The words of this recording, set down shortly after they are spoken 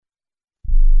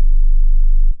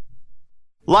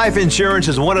Life insurance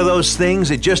is one of those things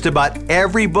that just about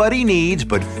everybody needs,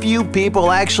 but few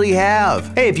people actually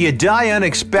have. Hey, if you die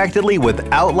unexpectedly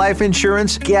without life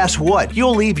insurance, guess what?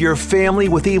 You'll leave your family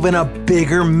with even a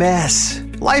bigger mess.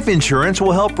 Life insurance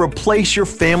will help replace your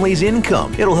family's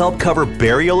income. It'll help cover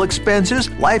burial expenses.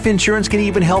 Life insurance can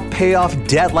even help pay off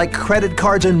debt like credit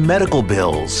cards and medical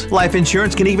bills. Life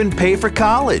insurance can even pay for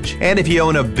college. And if you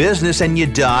own a business and you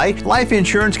die, life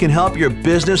insurance can help your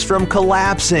business from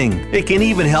collapsing. It can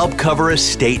even help cover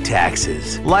estate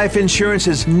taxes. Life insurance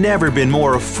has never been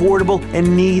more affordable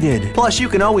and needed. Plus, you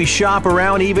can always shop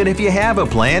around even if you have a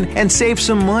plan and save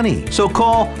some money. So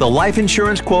call the Life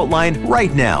Insurance Quote Line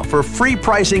right now for free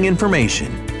pricing information.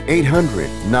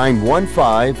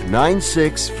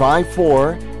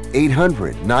 800-915-9654.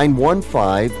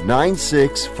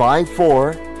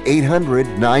 800-915-9654.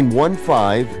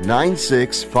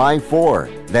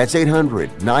 800-915-9654. That's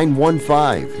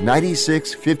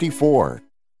 800-915-9654.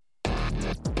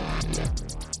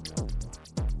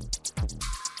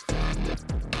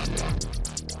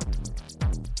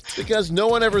 Because no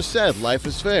one ever said life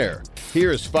is fair.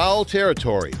 Here's Foul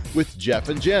Territory with Jeff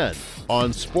and Jen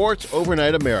on Sports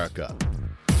Overnight America.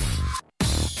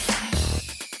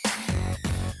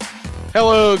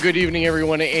 Hello, good evening,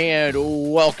 everyone, and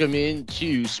welcome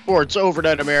into Sports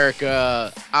Overnight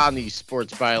America on the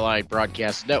Sports Byline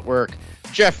Broadcast Network.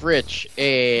 Jeff Rich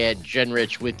and Jen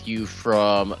Rich with you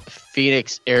from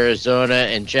Phoenix, Arizona.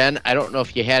 And Jen, I don't know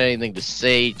if you had anything to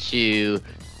say to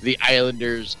the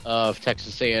Islanders of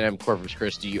Texas A&M Corpus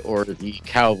Christi or the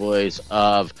Cowboys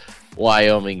of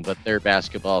Wyoming, but their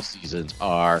basketball seasons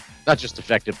are not just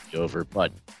effectively over,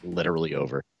 but literally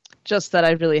over. Just that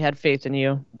I really had faith in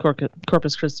you,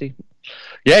 Corpus Christi.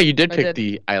 Yeah, you did pick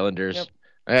the Islanders. Yep.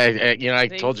 I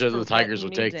told you the Tigers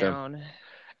would take them.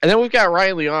 And then we've got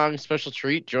Ryan Leong, special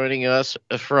treat, joining us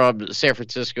from San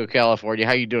Francisco, California.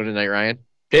 How you doing tonight, Ryan?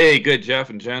 Hey, good,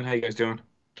 Jeff and Jen. How you guys doing?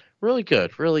 Really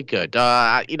good, really good.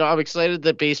 I'm excited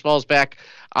that baseball's back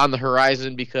on the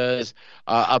horizon because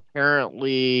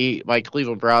apparently my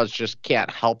Cleveland Browns just can't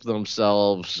help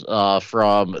themselves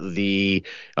from the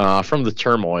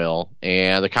turmoil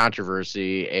and the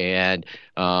controversy, and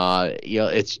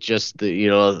it's just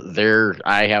they're,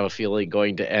 I have a feeling,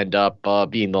 going to end up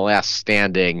being the last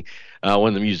standing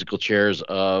when the musical chairs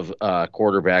of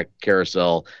quarterback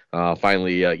carousel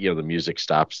finally the music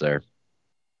stops there.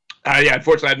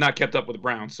 Unfortunately, I've not kept up with the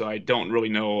Browns, so I don't really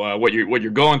know what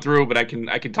you're going through. But I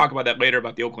can talk about that later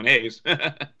about the Oakland A's.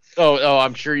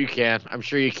 I'm sure you can.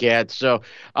 So,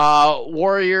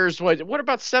 Warriors. What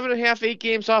about 7.5, 8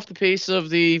 games off the pace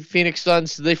of the Phoenix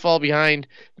Suns? Did they fall behind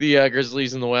the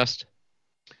Grizzlies in the West?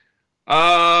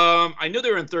 I know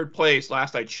they were in third place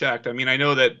last I checked. I mean, I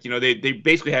know that they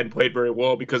basically hadn't played very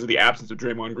well because of the absence of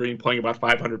Draymond Green playing about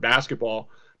 500 basketball.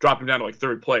 Dropped him down to like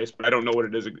third place, but I don't know what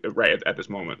it is right at this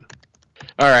moment.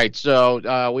 All right,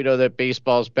 so we know that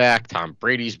baseball's back. Tom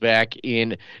Brady's back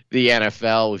in the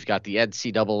NFL. We've got the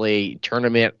NCAA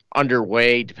tournament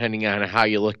underway, depending on how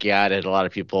you look at it. A lot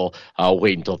of people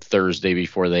wait until Thursday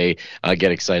before they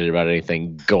get excited about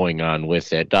anything going on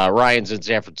with it. Ryan's in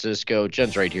San Francisco.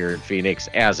 Jen's right here in Phoenix,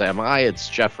 as am I. It's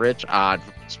Jeff Rich on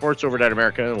Sports Overnight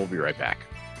America, and we'll be right back.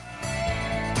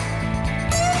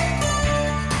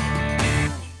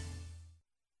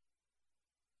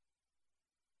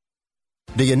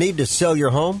 Do you need to sell your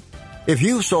home? If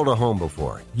you've sold a home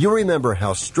before, you remember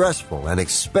how stressful and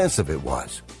expensive it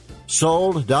was.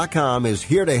 Sold.com is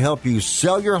here to help you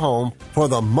sell your home for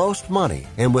the most money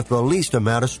and with the least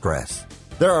amount of stress.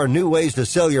 There are new ways to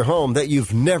sell your home that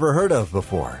you've never heard of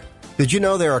before. Did you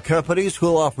know there are companies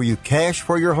who'll offer you cash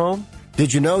for your home?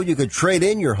 Did you know you could trade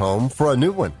in your home for a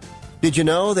new one? Did you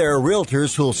know there are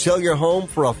realtors who'll sell your home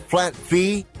for a flat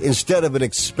fee instead of an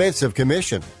expensive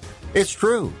commission? It's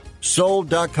true.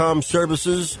 Sold.com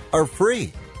services are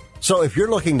free. So if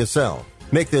you're looking to sell,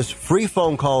 make this free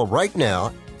phone call right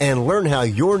now and learn how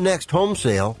your next home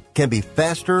sale can be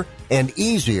faster and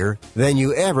easier than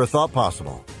you ever thought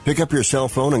possible. Pick up your cell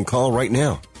phone and call right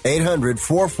now.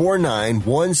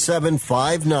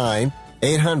 800-449-1759.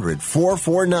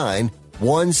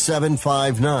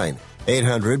 800-449-1759.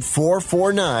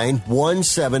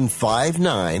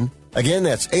 800-449-1759. Again,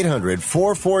 that's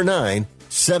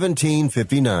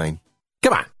 800-449-1759.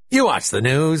 Come on, you watch the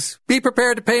news. Be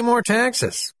prepared to pay more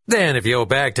taxes. Then if you owe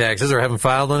back taxes or haven't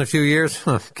filed in a few years,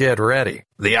 get ready.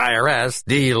 The IRS,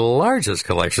 the largest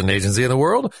collection agency in the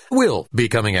world, will be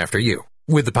coming after you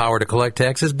with the power to collect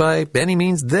taxes by any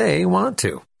means they want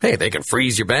to. Hey, they can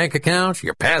freeze your bank account,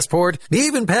 your passport,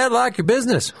 even padlock your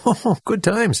business. Oh, good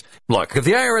times. Look, if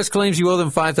the IRS claims you owe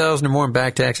them $5,000 or more in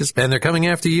back taxes and they're coming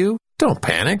after you, don't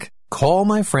panic. Call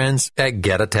my friends at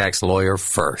Get a Tax Lawyer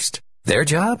first. Their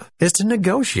job is to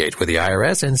negotiate with the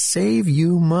IRS and save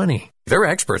you money. They're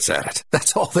experts at it.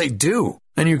 That's all they do.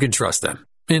 And you can trust them.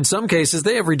 In some cases,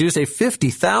 they have reduced a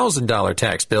 $50,000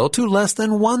 tax bill to less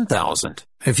than $1,000.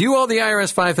 If you owe the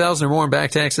IRS $5,000 or more in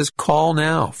back taxes, call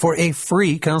now for a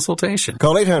free consultation.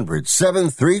 Call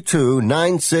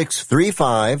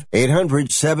 800-732-9635.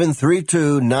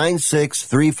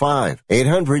 800-732-9635.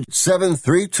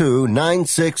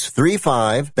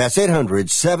 800-732-9635. That's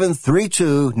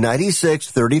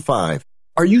 800-732-9635.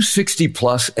 Are you 60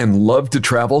 plus and love to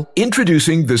travel?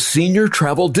 Introducing the Senior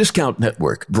Travel Discount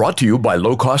Network, brought to you by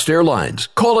Low Cost Airlines.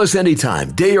 Call us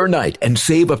anytime, day or night, and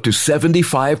save up to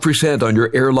 75% on your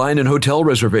airline and hotel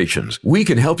reservations. We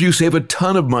can help you save a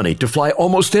ton of money to fly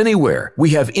almost anywhere. We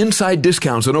have inside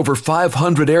discounts on over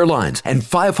 500 airlines and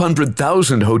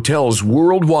 500,000 hotels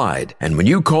worldwide. And when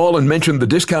you call and mention the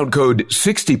discount code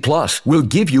 60 plus, we'll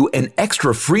give you an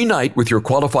extra free night with your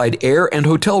qualified air and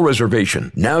hotel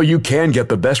reservation. Now you can get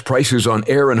the best prices on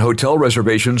air and hotel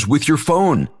reservations with your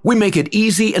phone. We make it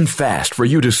easy and fast for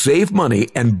you to save money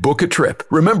and book a trip.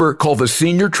 Remember, call the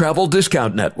Senior Travel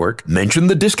Discount Network. Mention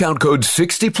the discount code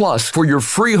 60 plus for your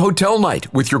free hotel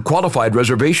night with your qualified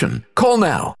reservation. Call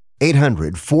now.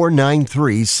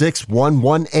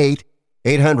 800-493-6118.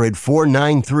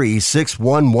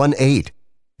 800-493-6118.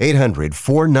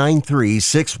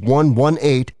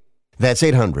 800-493-6118. That's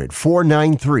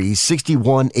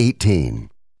 800-493-6118.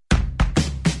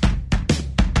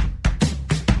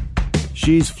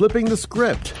 She's flipping the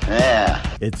script. Yeah.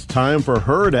 It's time for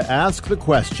her to ask the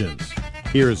questions.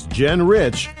 Here's Jen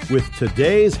Rich with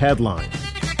today's headlines.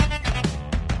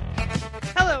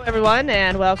 Hello, everyone,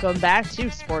 and welcome back to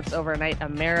Sports Overnight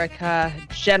America.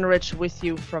 Jen Rich with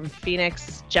you from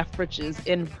Phoenix. Jeff Rich is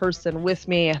in person with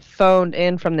me. Phoned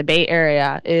in from the Bay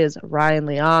Area is Ryan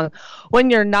Leong. When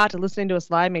you're not listening to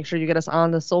us live, make sure you get us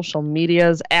on the social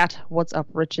medias at What's Up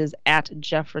Riches, at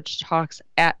Jeff Rich Talks,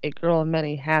 at A Girl in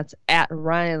Many Hats, at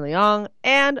Ryan Leong,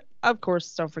 and of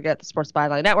course, don't forget the Sports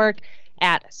Byline Network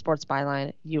at Sports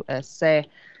Byline USA.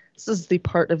 This is the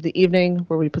part of the evening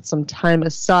where we put some time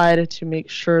aside to make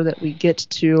sure that we get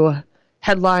to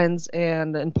headlines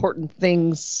and important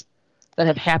things that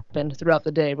have happened throughout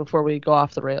the day before we go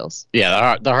off the rails.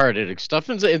 Yeah, the hard-hitting stuff.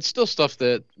 And it's still stuff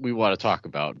that we want to talk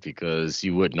about because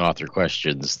you wouldn't author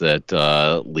questions that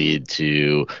lead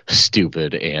to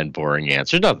stupid and boring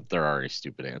answers. Not that there are any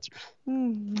stupid answers.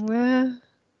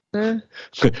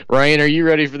 Ryan, are you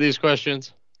ready for these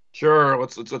questions? Sure,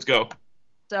 let's go.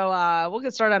 So we'll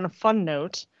get started on a fun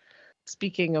note.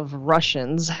 Speaking of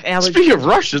Russians. Speaking of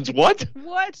Russians, what?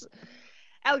 What?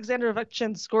 Alexander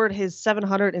Ovechkin scored his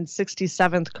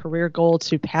 767th career goal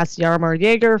to pass Jaromir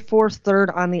Jagr for third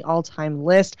on the all-time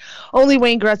list. Only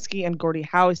Wayne Gretzky and Gordie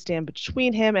Howe stand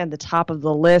between him and the top of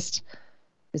the list.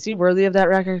 Is he worthy of that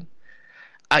record?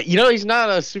 He's not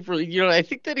a super. I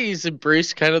think that he's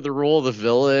embraced kind of the role of the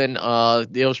villain.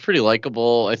 It was pretty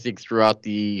likable, I think, throughout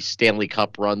the Stanley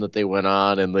Cup run that they went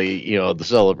on, and the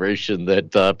celebration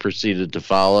that proceeded to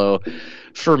follow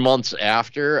for months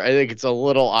after. I think it's a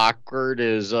little awkward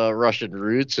his Russian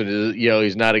roots, and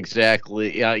he's not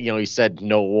exactly. He said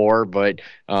no war, but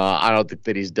I don't think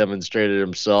that he's demonstrated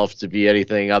himself to be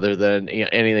anything other than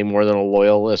anything more than a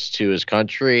loyalist to his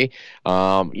country.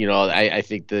 I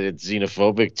think that it's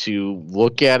xenophobic to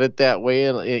look at it that way,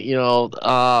 and on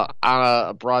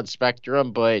a broad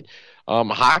spectrum. But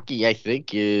hockey, I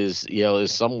think, is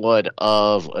somewhat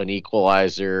of an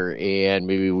equalizer, and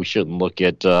maybe we shouldn't look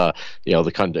at the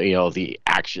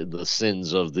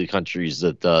sins of the countries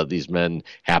that these men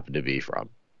happen to be from.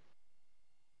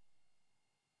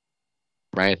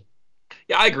 Right?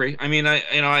 Yeah, I agree.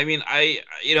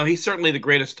 He's certainly the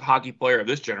greatest hockey player of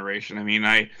this generation.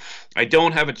 I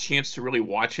don't have a chance to really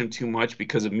watch him too much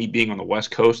because of me being on the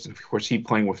West Coast, and of course he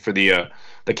playing for the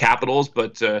Capitals.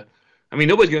 But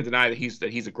nobody's going to deny that he's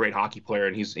a great hockey player,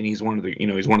 and he's one of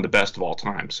the best of all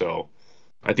time. So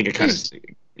I think it kind of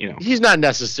he's not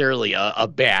necessarily a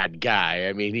bad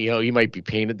guy. He might be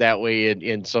painted that way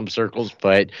in some circles,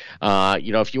 but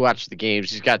if you watch the games,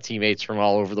 he's got teammates from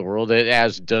all over the world,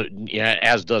 as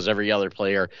does every other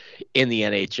player in the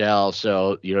NHL.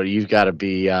 So you've got to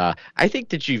be. I think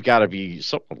that you've got to be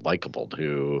somewhat likable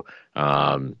to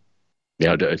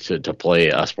play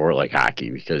a sport like hockey,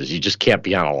 because you just can't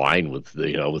be on a line with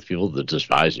with people that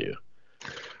despise you.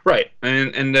 Right, to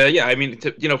him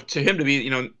to be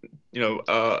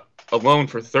alone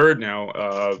for third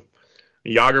now.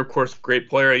 Jagr, of course, great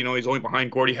player. He's only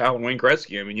behind Gordie Howe and Wayne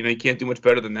Gretzky. You can't do much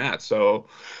better than that. So,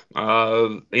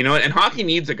 and hockey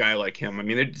needs a guy like him.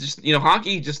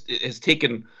 Hockey just has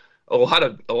taken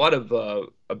a lot of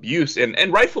abuse,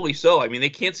 and rightfully so. I mean, they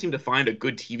can't seem to find a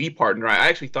good TV partner. I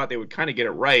actually thought they would kind of get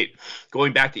it right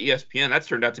going back to ESPN. That's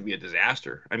turned out to be a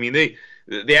disaster. I mean,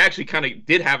 they actually kind of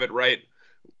did have it right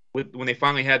when they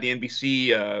finally had the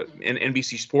NBC and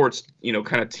NBC Sports,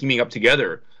 kind of teaming up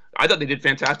together. I thought they did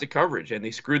fantastic coverage, and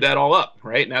they screwed that all up.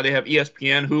 Right now, they have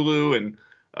ESPN, Hulu, and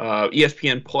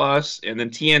ESPN Plus, and then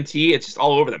TNT. It's just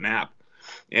all over the map,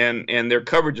 and their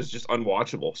coverage is just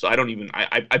unwatchable. So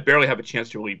I barely have a chance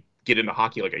to really get into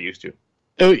hockey like I used to.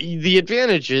 So the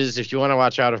advantage is if you want to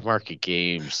watch out of market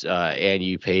games and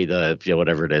you pay the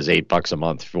whatever it is $8 a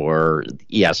month for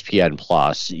ESPN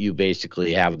Plus, you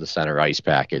basically have the center ice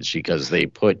package because they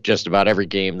put just about every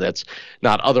game that's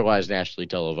not otherwise nationally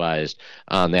televised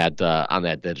on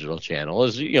that digital channel,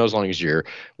 as long as you're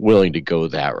willing to go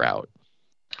that route.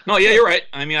 No, yeah, you're right.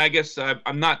 I mean, I guess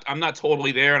I'm not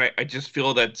totally there, and I just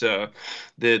feel that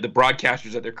the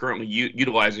broadcasters that they're currently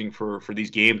utilizing for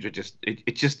these games are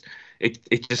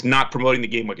it's just not promoting the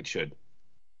game like it should.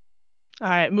 All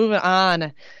right, moving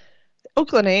on.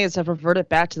 Oakland A's have reverted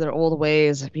back to their old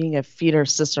ways, being a feeder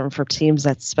system for teams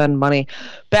that spend money.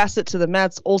 Bassett to the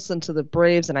Mets, Olsen to the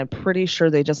Braves, and I'm pretty sure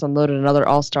they just unloaded another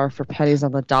All-Star for pennies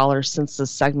on the dollar since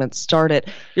this segment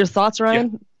started. Your thoughts,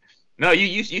 Ryan? Yeah. No,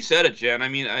 you said it, Jen. I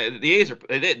mean, the A's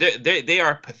they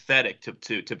are pathetic to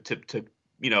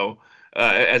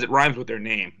as it rhymes with their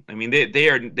name. I mean, they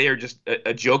are just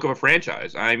a joke of a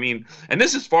franchise. I mean, and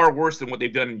this is far worse than what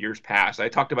they've done in years past. I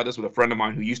talked about this with a friend of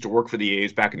mine who used to work for the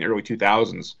A's back in the early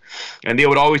 2000s, and they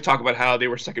would always talk about how they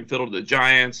were second fiddle to the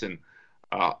Giants and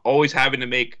always having to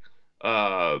make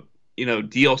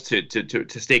deals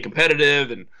to stay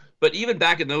competitive. But even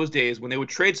back in those days, when they would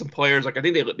trade some players, like I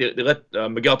think they let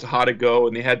Miguel Tejada go,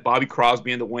 and they had Bobby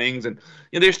Crosby in the wings, and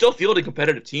they're still fielding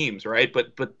competitive teams, right?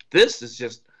 But this is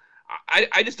just,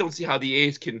 I just don't see how the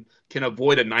A's can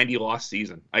avoid a 90-loss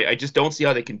season. I just don't see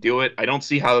how they can do it. I don't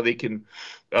see how they can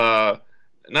not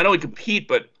only compete,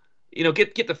 but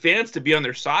get the fans to be on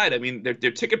their side. I mean, their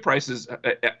ticket prices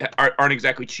aren't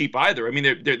exactly cheap either. I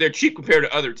mean, they're cheap compared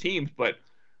to other teams, but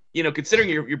considering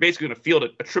you're basically going to field a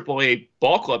AAA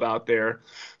ball club out there,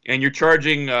 and you're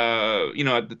charging,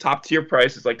 the top tier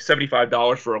price is like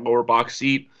 $75 for a lower box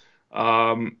seat.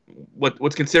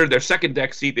 What's considered their second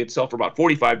deck seat, they'd sell for about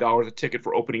 $45 a ticket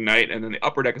for opening night, and then the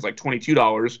upper deck is like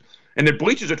 $22, and their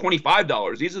bleachers are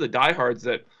 $25. These are the diehards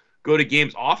that go to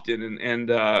games often,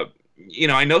 and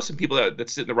I know some people that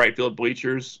sit in the right field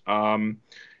bleachers.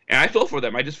 And I feel for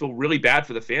them. I just feel really bad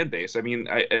for the fan base. I mean,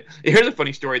 here's a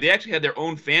funny story. They actually had their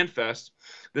own fan fest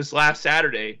this last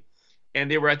Saturday,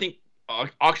 and they were, I think,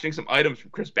 auctioning some items from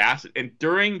Chris Bassett. And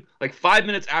during, 5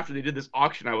 minutes after they did this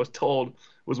auction, I was told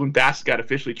was when Bassett got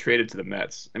officially traded to the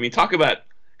Mets. I mean, talk about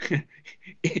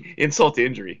insult to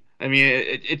injury. I mean,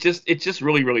 it's just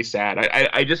really, really sad.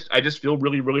 I just feel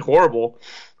really, really horrible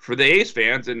for the A's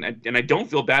fans, and I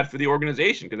don't feel bad for the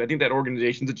organization because I think that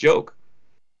organization's a joke.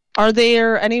 Are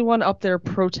there anyone up there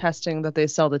protesting that they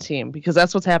sell the team? Because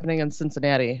that's what's happening in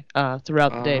Cincinnati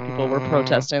throughout the day. People were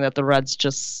protesting that the Reds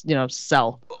just,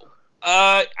 sell.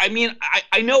 I mean,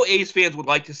 I know A's fans would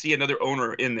like to see another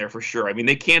owner in there for sure. I mean,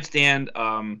 they can't stand,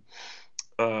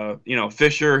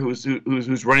 Fisher,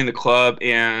 who's running the club,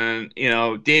 and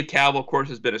Dave Kaval, of course,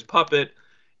 has been his puppet,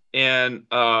 and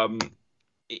ever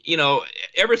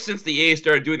since the A's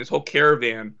started doing this whole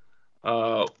caravan.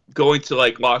 Going to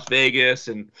Las Vegas,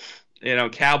 and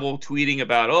Kaval tweeting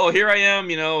about, oh, here I am,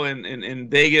 in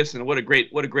Vegas, and what a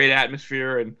great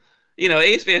atmosphere, and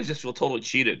A's fans just feel totally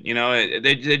cheated.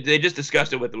 They just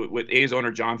discussed it with A's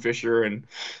owner John Fisher, and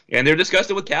they're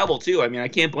discussing it with Kaval too. I mean, I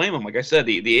can't blame them. Like I said,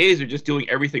 the A's are just doing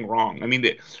everything wrong. I mean,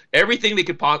 everything they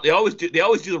could possibly, they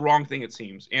always do the wrong thing, it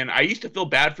seems. And I used to feel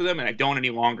bad for them, and I don't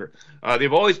any longer.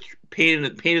 They've always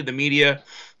painted the media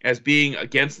as being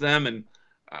against them, and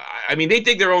I mean, they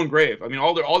dig their own grave. I mean,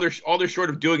 all they're short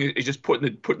of doing is just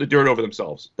putting the dirt over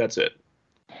themselves. That's it.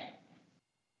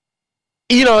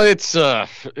 It's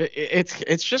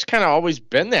just kind of always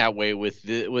been that way with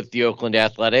the Oakland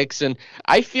Athletics, and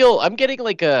I feel I'm getting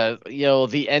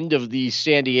the end of the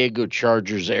San Diego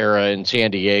Chargers era in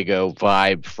San Diego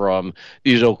vibe from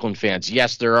these Oakland fans.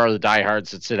 Yes, there are the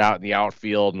diehards that sit out in the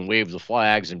outfield and wave the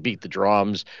flags and beat the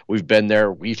drums. We've been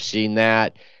there, we've seen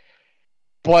that,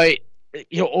 but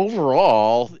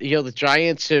overall, the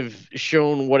Giants have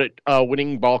shown what a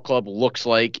winning ball club looks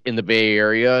like in the Bay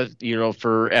Area,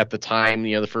 for at the time,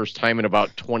 the first time in about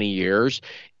 20 years.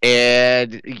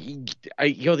 And,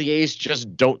 the A's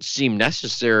just don't seem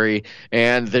necessary.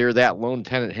 And they're that lone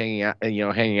tenant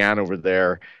hanging on over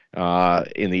there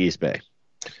in the East Bay.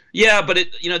 Yeah, but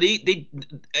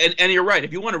and you're right.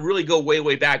 If you want to really go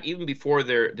way back, even before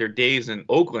their days in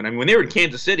Oakland, I mean, when they were in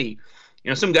Kansas City,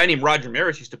 some guy named Roger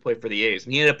Maris used to play for the A's,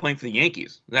 and he ended up playing for the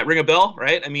Yankees. Does that ring a bell?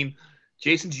 Right? I mean,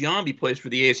 Jason Giambi plays for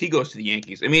the A's. He goes to the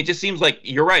Yankees. I mean, it just seems like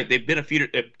you're right. They've been a feeder.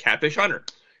 Catfish Hunter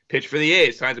pitched for the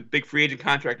A's, signs a big free agent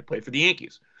contract to play for the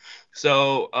Yankees.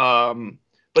 So,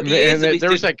 but the A's,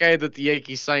 there was that guy that the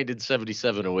Yankees signed in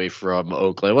 '77 away from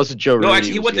Oakland. It wasn't Joe Rooney. No,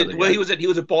 actually, he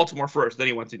was at Baltimore first. Then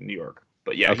he went to New York.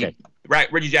 But yeah, okay.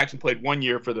 Reggie Jackson played 1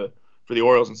 year for the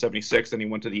Orioles in '76. Then he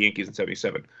went to the Yankees in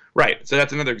 '77. Right. So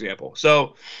that's another example.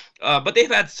 So, but they've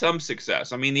had some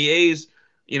success. I mean, the A's,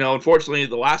 unfortunately,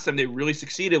 the last time they really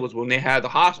succeeded was when they had the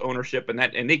Haas ownership,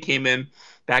 and they came in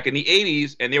back in the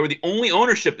 '80s, and they were the only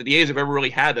ownership that the A's have ever really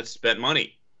had that spent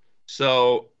money.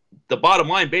 So the bottom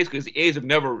line basically is the A's have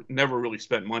never really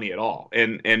spent money at all.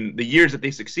 And the years that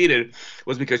they succeeded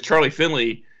was because Charlie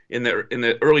Finley in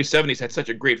the early '70s had such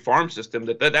a great farm system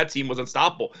that team was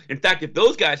unstoppable. In fact, if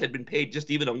those guys had been paid just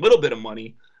even a little bit of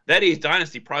money, that A's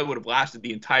dynasty probably would have lasted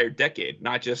the entire decade,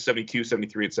 not just 72,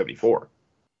 73, and 74.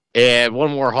 And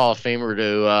one more Hall of Famer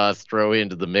to throw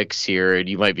into the mix here, and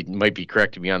you might be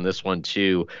correcting me on this one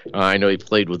too. I know he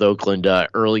played with Oakland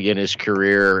early in his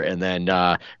career, and then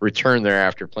returned there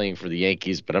after playing for the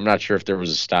Yankees. But I'm not sure if there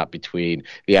was a stop between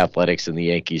the Athletics and the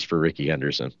Yankees for Rickey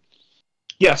Henderson.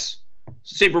 Yes,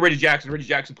 same for Reggie Jackson. Reggie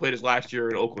Jackson played his last year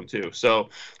in Oakland too. So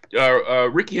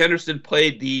Rickey Henderson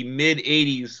played the mid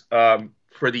 '80s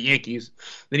for the Yankees.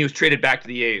 Then he was traded back to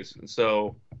the A's, and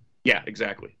so yeah,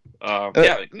 exactly. I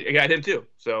got him too.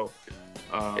 So,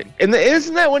 and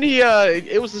isn't that when he?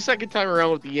 It was the second time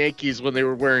around with the Yankees when they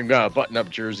were wearing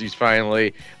button-up jerseys.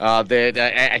 Finally, that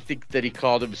I think that he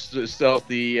called himself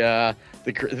the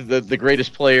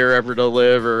greatest player ever to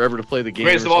live or ever to play the game.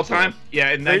 Greatest of all time. Yeah,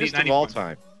 in greatest of all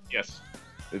time. Yes.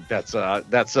 That's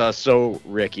so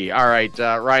Ricky. All right,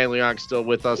 Ryan Leong still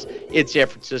with us in San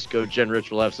Francisco. Jen Rich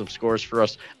will have some scores for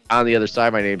us on the other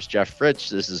side. My name's Jeff Fritsch.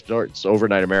 This is Sports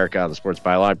Overnight America on the Sports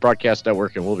Byline Broadcast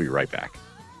Network, and we'll be right back.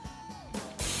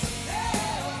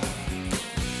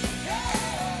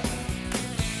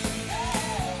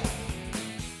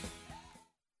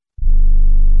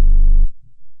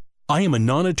 I am a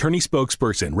non-attorney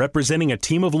spokesperson representing a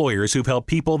team of lawyers who've helped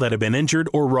people that have been injured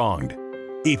or wronged.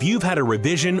 If you've had a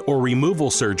revision or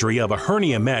removal surgery of a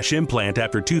hernia mesh implant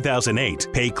after 2008,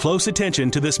 pay close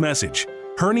attention to this message.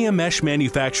 Hernia mesh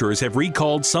manufacturers have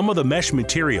recalled some of the mesh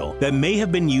material that may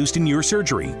have been used in your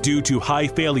surgery due to high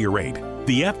failure rate.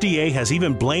 The FDA has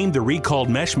even blamed the recalled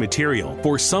mesh material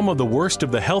for some of the worst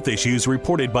of the health issues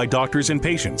reported by doctors and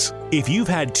patients. If you've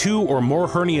had 2 or more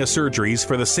hernia surgeries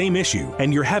for the same issue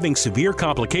and you're having severe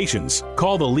complications,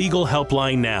 call the legal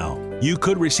helpline now. You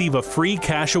could receive a free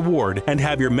cash award and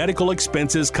have your medical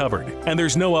expenses covered. And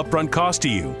there's no upfront cost to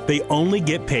you. They only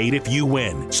get paid if you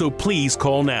win. So please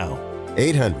call now.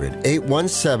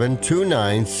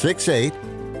 800-817-2968.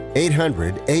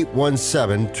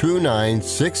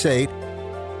 800-817-2968.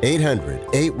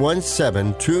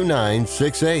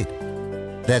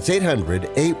 800-817-2968. That's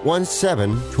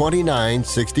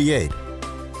 800-817-2968.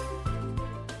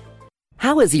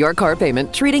 How is your car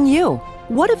payment treating you?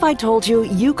 What if I told you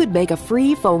you could make a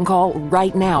free phone call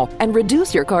right now and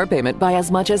reduce your car payment by as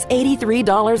much as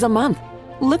 $83 a month?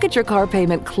 Look at your car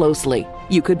payment closely.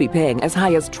 You could be paying as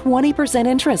high as 20%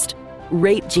 interest.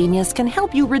 Rate Genius can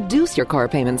help you reduce your car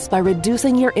payments by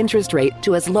reducing your interest rate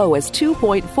to as low as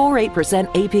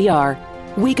 2.48% APR.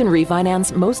 We can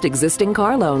refinance most existing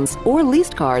car loans or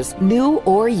leased cars, new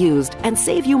or used, and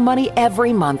save you money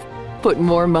every month. Put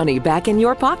more money back in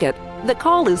your pocket. The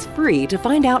call is free to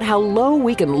find out how low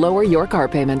we can lower your car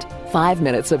payment. 5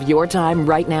 minutes of your time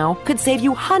right now could save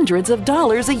you hundreds of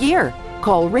dollars a year.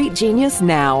 Call Rate Genius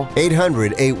now.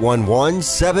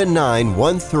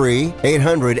 800-811-7913.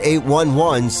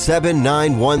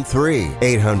 800-811-7913.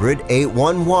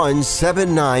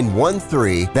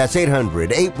 800-811-7913. That's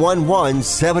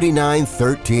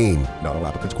 800-811-7913. Not all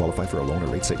applicants qualify for a loan or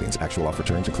rate savings. Actual offer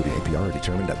terms, including APR, are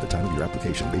determined at the time of your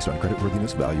application based on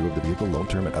creditworthiness, value of the vehicle, loan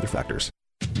term, and other factors.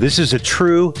 This is a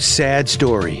true, sad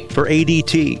story for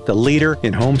ADT, the leader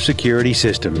in home security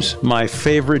systems. My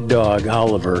favorite dog,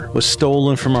 Oliver, was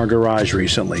stolen from our garage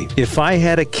recently. If I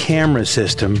had a camera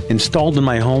system installed in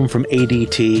my home from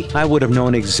ADT, I would have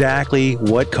known exactly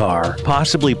what car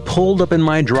possibly pulled up in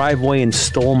my driveway and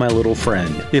stole my little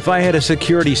friend. If I had a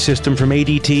security system from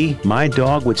ADT, my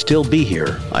dog would still be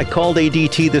here. I called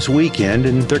ADT this weekend,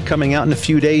 and they're coming out in a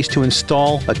few days to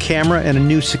install a camera and a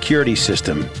new security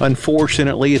system.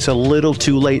 Unfortunately, Unfortunately, it's a little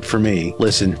too late for me.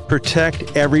 Listen,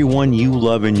 protect everyone you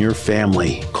love in your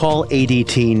family. Call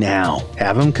ADT now.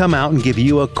 Have them come out and give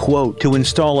you a quote to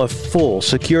install a full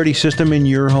security system in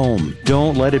your home.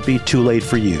 Don't let it be too late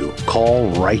for you.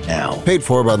 Call right now. Paid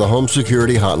for by the Home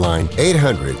Security Hotline.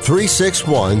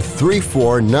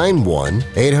 800-361-3491.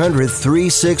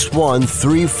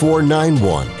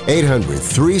 800-361-3491.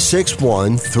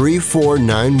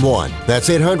 800-361-3491. That's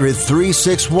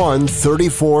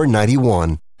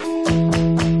 800-361-3491.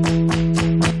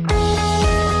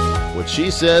 What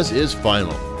she says is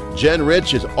final. Jen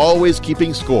Rich is always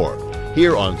keeping score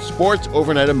here on Sports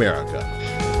Overnight America.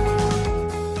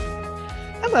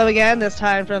 Hello again, this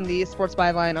time from the Sports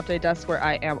Byline update desk where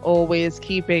I am always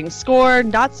keeping score.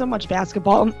 Not so much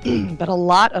basketball, but a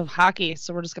lot of hockey.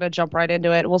 So we're just going to jump right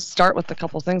into it. We'll start with a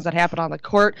couple things that happened on the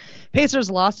court. Pacers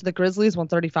lost to the Grizzlies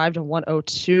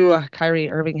 135-102.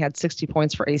 Kyrie Irving had 60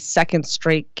 points for a second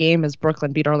straight game as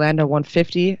Brooklyn beat Orlando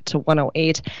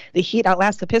 150-108. The Heat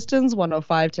outlast the Pistons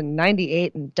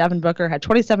 105-98, and Devin Booker had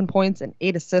 27 points and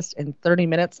 8 assists in 30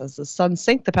 minutes as the Suns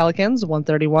sank the Pelicans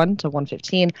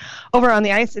 131-115. Over on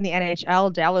the ice in the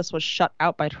NHL, Dallas was shut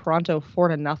out by Toronto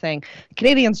 4-0.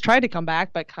 Canadians tried to come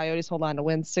back, but Coyotes hold on to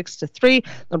win 6-3.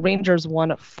 The Rangers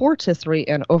won 4-3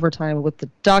 in overtime with the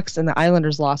Ducks, and the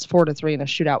Islanders lost 4-3 in a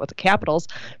shootout with the Capitals.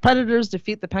 Predators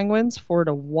defeat the Penguins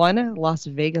 4-1. Las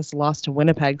Vegas lost to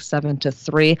Winnipeg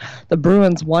 7-3. The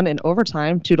Bruins won in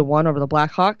overtime 2-1 over the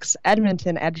Blackhawks.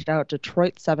 Edmonton edged out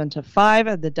Detroit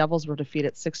 7-5. The Devils were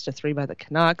defeated 6-3 by the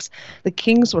Canucks. The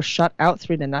Kings were shut out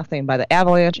 3-0 by the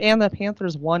Avalanche, and the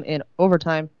Panthers won in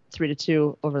overtime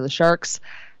 3-2 over the Sharks.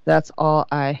 That's all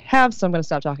I have, so I'm going to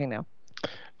stop talking now.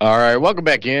 All right, welcome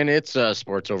back in. It's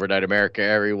Sports Overnight America,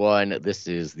 everyone. This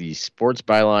is the Sports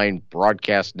Byline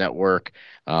Broadcast Network.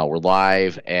 We're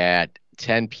live at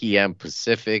 10 p.m.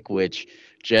 Pacific, which,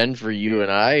 Jen, for you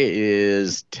and I,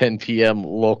 is 10 p.m.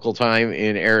 local time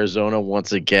in Arizona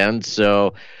once again.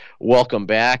 So welcome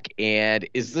back. And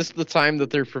is this the time that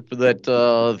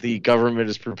the government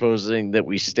is proposing that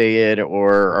we stay in,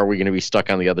 or are we going to be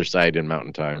stuck on the other side in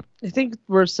Mountain Time? I think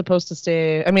we're supposed to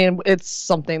stay. I mean, it's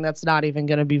something that's not even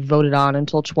going to be voted on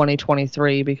until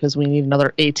 2023 because we need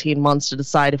another 18 months to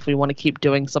decide if we want to keep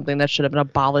doing something that should have been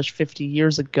abolished 50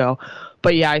 years ago.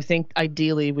 But yeah, I think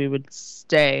ideally we would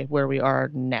stay where we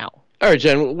are now. All right,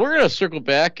 Jen, we're going to circle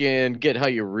back and get how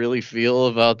you really feel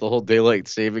about the whole daylight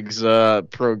savings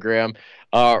program.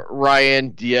 Ryan,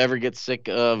 do you ever get sick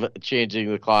of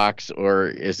changing the clocks, or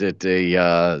is it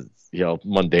a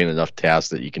mundane enough task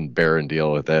that you can bear and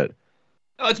deal with it?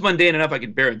 Oh, it's mundane enough I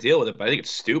can bear and deal with it, but I think it's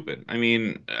stupid. I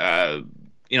mean, and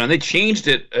they changed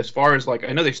it as far as, like,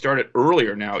 I know they started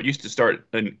earlier now. It used to start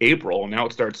in April, and now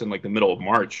it starts in, like, the middle of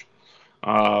March.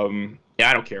 Yeah,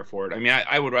 I don't care for it. I mean,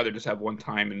 I would rather just have one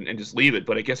time and just leave it.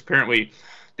 But I guess apparently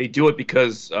they do it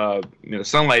because the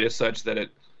sunlight is such that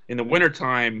in the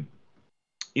wintertime,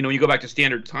 when you go back to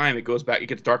standard time, it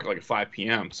gets darker like at 5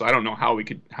 p.m. So I don't know how we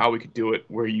could do it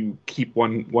where you keep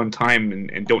one time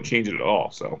and don't change it at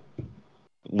all. So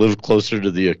live closer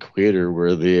to the equator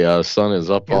where the sun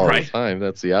is up all right. the time.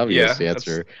 That's the obvious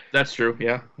answer. That's true.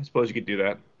 Yeah, I suppose you could do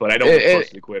that, but I don't live close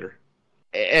to the equator.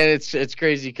 And it's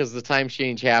crazy because the time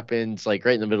change happens like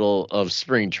right in the middle of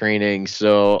spring training.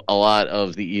 So a lot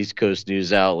of the East Coast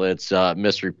news outlets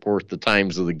misreport the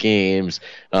times of the games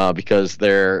because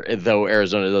though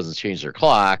Arizona doesn't change their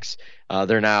clocks,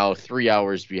 they're now 3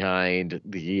 hours behind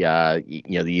the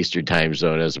the Eastern time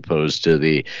zone as opposed to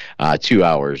the 2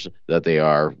 hours that they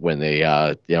are when they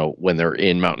when they're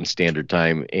in Mountain Standard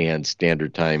Time, and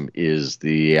Standard Time is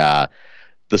the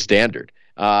standard.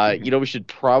 We should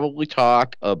probably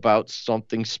talk about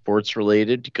something sports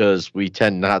related because we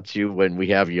tend not to when we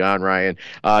have you on, Ryan.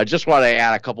 Just want to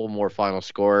add a couple more final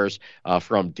scores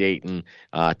from Dayton.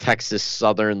 Texas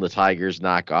Southern, the Tigers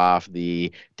knock off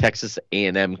the Texas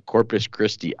A&M Corpus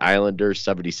Christi Islanders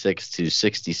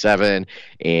 76-67.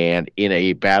 And in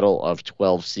a battle of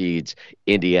 12 seeds,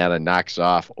 Indiana knocks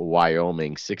off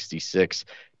Wyoming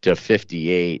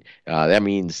 66-58. That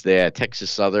means that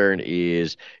Texas Southern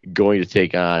is going to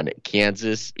take on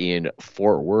Kansas in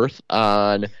Fort Worth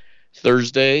on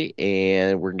Thursday,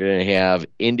 and we're going to have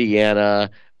Indiana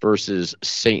versus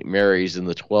St. Mary's in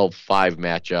the 12-5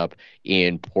 matchup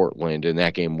in Portland, and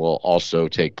that game will also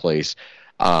take place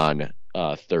on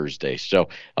Thursday. So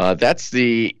that's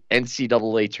the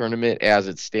NCAA tournament as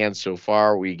it stands so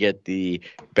far. We get the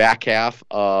back half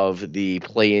of the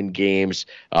play-in games.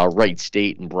 Wright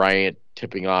State and Bryant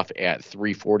tipping off at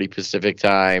 3:40 Pacific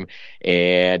time,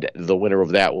 and the winner of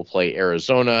that will play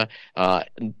Arizona.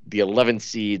 The 11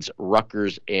 seeds,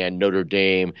 Rutgers and Notre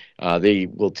Dame, they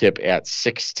will tip at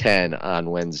 6:10 on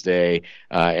Wednesday,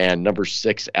 and number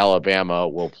 6 Alabama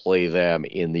will play them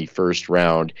in the first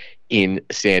round in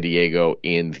San Diego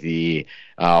in the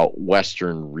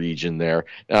western region there.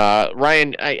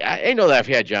 Ryan, I know that I've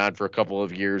had John for a couple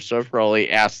of years, so I've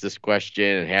probably asked this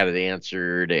question and had it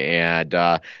answered, and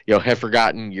have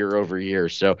forgotten year over year.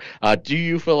 So, do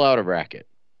you fill out a bracket?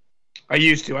 I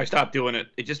used to. I stopped doing it.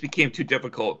 It just became too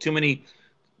difficult. Too many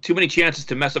chances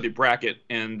to mess up your bracket,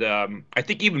 and I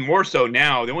think even more so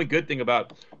now. The only good thing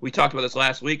about, we talked about this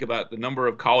last week about the number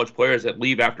of college players that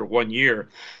leave after 1 year.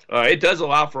 It does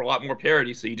allow for a lot more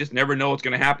parity, so you just never know what's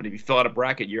going to happen if you fill out a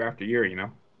bracket year after year,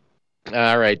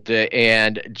 All right,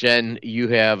 and Jen, you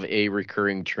have a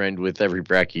recurring trend with every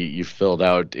bracket you filled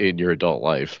out in your adult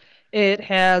life. It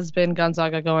has been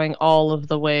Gonzaga going all of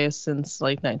the way since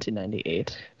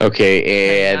 1998.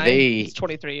 Okay, and it's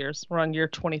 23 years. We're on year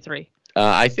 23.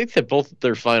 I think that both of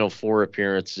their Final Four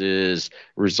appearances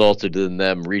resulted in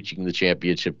them reaching the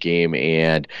championship game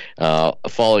and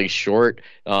falling short.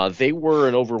 They were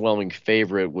an overwhelming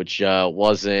favorite, which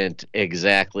wasn't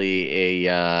exactly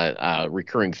a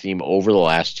recurring theme over the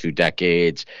last 2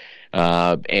 decades.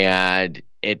 And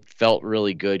it felt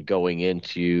really good going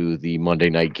into the Monday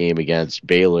night game against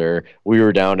Baylor. We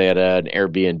were down at an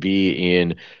Airbnb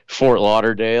in Fort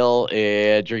Lauderdale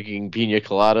and drinking pina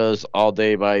coladas all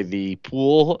day by the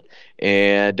pool.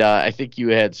 And I think you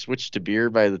had switched to beer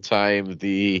by the time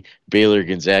the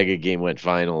Baylor-Gonzaga game went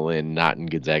final and not in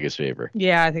Gonzaga's favor.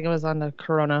 Yeah, I think it was on the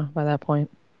Corona by that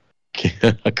point.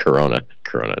 Corona,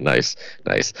 nice.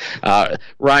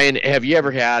 Ryan, have you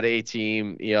ever had a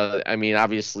team?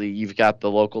 Obviously you've got the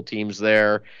local teams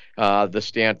there, the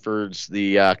Stanfords,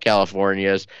 the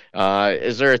Californias.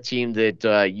 Is there a team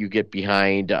that you get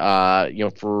behind,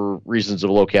 for reasons of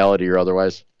locality or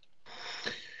otherwise?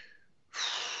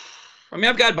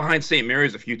 I've got behind St.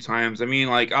 Mary's a few times.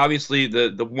 Obviously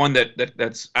the one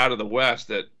that's out of the West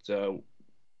that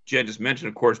Jen just mentioned,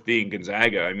 of course, being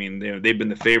Gonzaga. They've been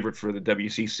the favorite for the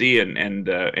WCC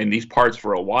and these parts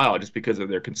for a while, just because of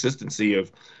their consistency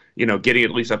of, getting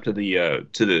at least up to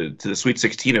the Sweet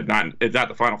 16, if not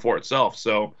the Final Four itself.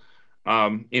 So,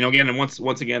 again, and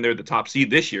once again, they're the top seed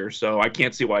this year, so I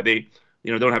can't see why they,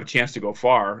 don't have a chance to go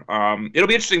far. It'll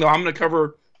be interesting though. I'm going to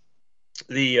cover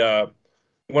the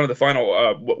one of the final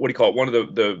what do you call it? One of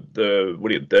the what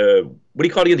do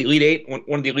you call it? The Elite Eight.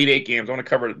 One of the Elite Eight games. I want to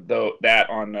cover that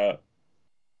on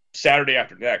Saturday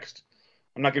after next.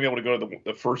 I'm not going to be able to go to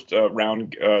the first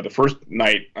round, the first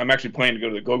night. I'm actually planning to go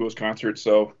to the Go-Go's concert,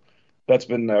 so that's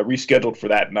been rescheduled for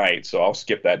that night. So I'll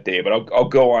skip that day, but I'll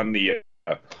go on the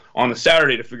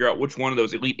Saturday to figure out which one of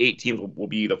those Elite Eight teams will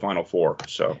be the Final Four.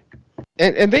 So.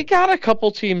 And they got a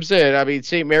couple teams in.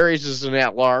 St. Mary's is an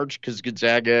at-large because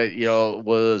Gonzaga,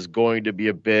 was going to be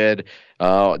a bid,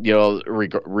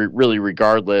 really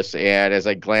regardless. And as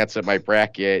I glance at my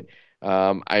bracket,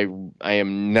 I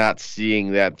am not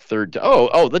seeing that third.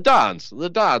 The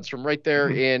Dons from right there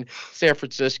in San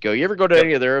Francisco. You ever go to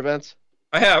any of their events?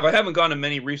 I have. I haven't gone to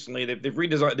many recently. They've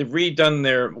redone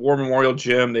their War Memorial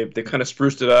Gym. They kind of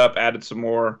spruced it up, added some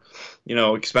more,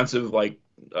 expensive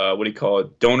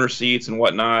donor seats and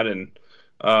whatnot. And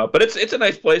but it's a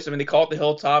nice place. They call it the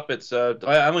Hilltop. It's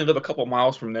I only live a couple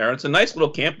miles from there. It's a nice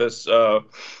little campus to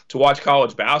watch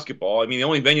college basketball. The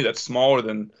only venue that's smaller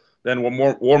than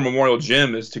War Memorial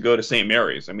Gym is to go to St.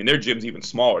 Mary's. Their gym's even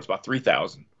smaller. It's about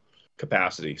 3,000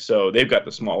 capacity. So they've got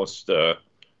the smallest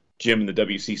gym in the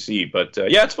WCC. But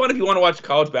it's fun if you want to watch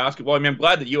college basketball. I'm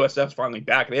glad that USF's finally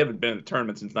back. They haven't been in the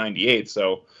tournament since '98.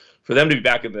 So for them to be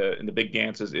back in the big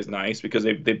dance is nice because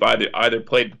they've either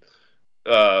played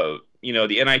the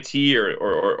NIT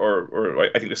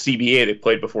or I think the CBA they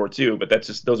played before too. But that's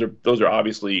just those are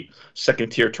obviously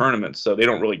second tier tournaments, so they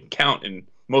don't really count in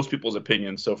most people's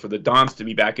opinion. So for the Dons to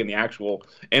be back in the actual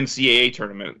NCAA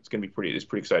tournament, it's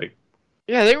pretty exciting.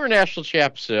 Yeah, they were national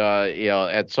champs,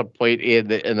 at some point in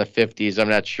the 50s. I'm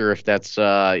not sure if that's,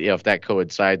 if that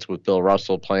coincides with Bill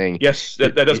Russell playing. Yes,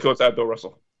 that does coincide with Bill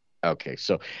Russell. Okay,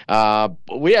 so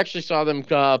we actually saw them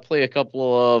play a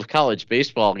couple of college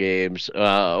baseball games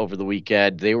over the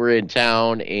weekend. They were in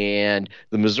town, and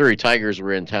the Missouri Tigers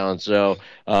were in town. So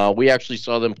we actually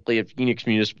saw them play at Phoenix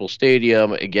Municipal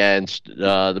Stadium against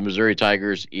the Missouri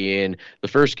Tigers in the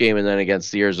first game, and then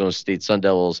against the Arizona State Sun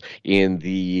Devils in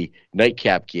the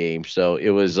nightcap game. So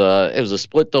it was a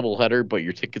split doubleheader, but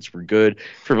your tickets were good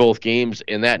for both games,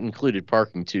 and that included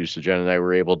parking too. So Jen and I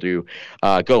were able to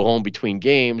go home between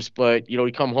games. But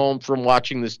we come home from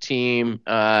watching this team,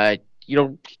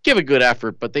 give a good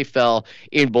effort, but they fell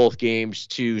in both games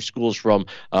to schools from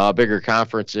bigger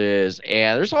conferences,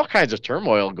 and there's all kinds of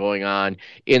turmoil going on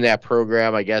in that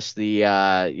program. I guess the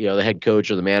the head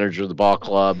coach or the manager of the ball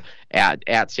club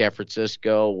at San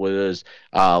Francisco was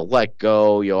let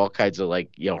go. All kinds of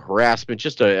harassment.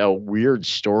 Just a weird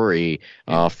story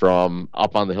from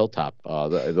up on the hilltop,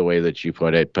 the way that you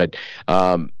put it. But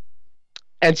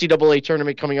NCAA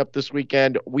tournament coming up this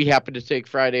weekend. We happen to take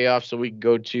Friday off so we can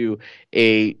go to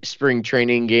a spring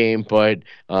training game, but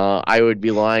I would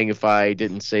be lying if I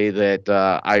didn't say that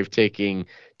I've taken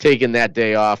that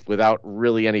day off without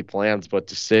really any plans but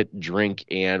to sit, drink,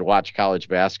 and watch college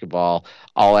basketball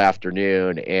all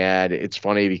afternoon. And it's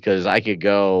funny because I could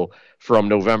go from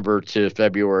November to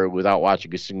February without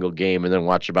watching a single game and then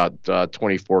watch about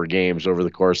 24 games over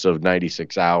the course of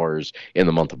 96 hours in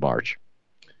the month of March.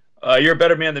 You're a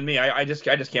better man than me. I just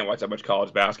can't watch that much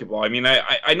college basketball. I mean,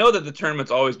 I know that the tournament's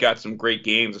always got some great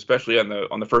games, especially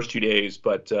on the first 2 days.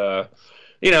 But I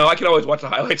can always watch the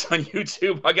highlights on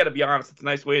YouTube. I got to be honest; it's a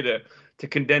nice way to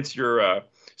condense your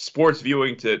sports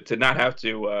viewing to not have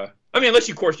to. Unless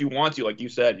of course you want to, like you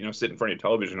said, sit in front of your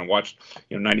television and watch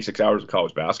 96 hours of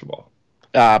college basketball.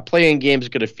 Playing game is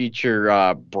going to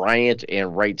feature Bryant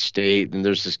and Wright State, and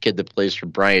there's this kid that plays for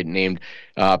Bryant named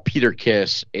Peter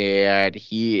Kiss, and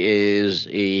he is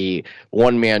a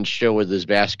one-man show with his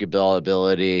basketball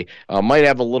ability. Might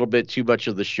have a little bit too much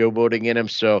of the showboating in him,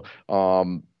 so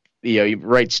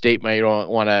Wright State might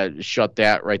want to shut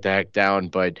that right the heck down.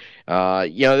 But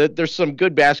there's some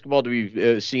good basketball to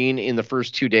be seen in the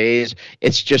first 2 days.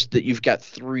 It's just that you've got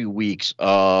 3 weeks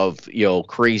of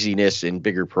craziness and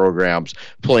bigger programs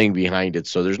playing behind it,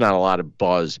 so there's not a lot of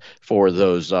buzz for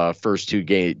those first 2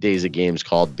 days of games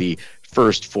called the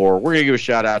First Four. We're gonna give a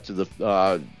shout out to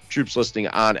the troops listening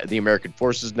on the American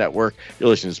Forces Network. You're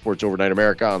listening to Sports Overnight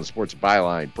America on the Sports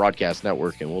Byline Broadcast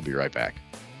Network, and we'll be right back.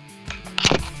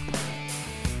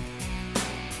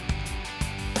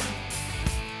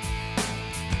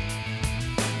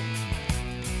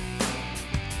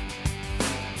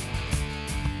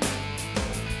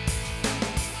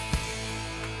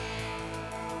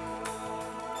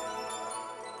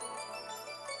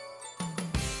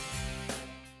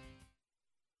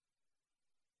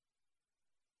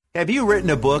 Have you written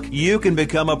a book? You can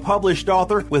become a published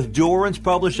author with Dorrance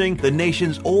Publishing, the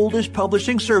nation's oldest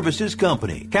publishing services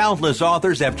company. Countless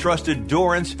authors have trusted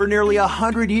Dorrance for nearly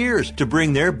 100 years to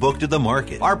bring their book to the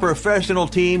market. Our professional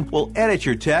team will edit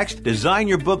your text, design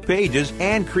your book pages,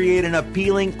 and create an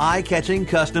appealing, eye-catching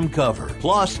custom cover.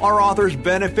 Plus, our authors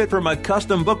benefit from a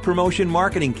custom book promotion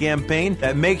marketing campaign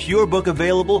that makes your book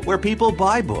available where people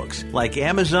buy books, like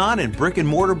Amazon and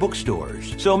brick-and-mortar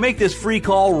bookstores. So make this free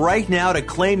call right now to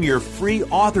claim your free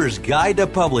author's guide to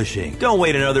publishing. Don't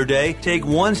wait another day. Take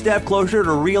one step closer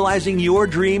to realizing your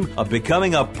dream of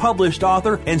becoming a published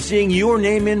author and seeing your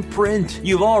name in print.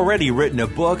 You've already written a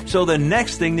book, so the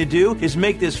next thing to do is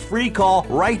make this free call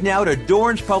right now to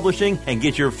Dorrance Publishing and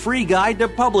get your free guide to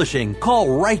publishing.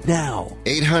 Call right now.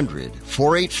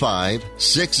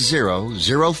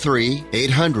 800-485-6003.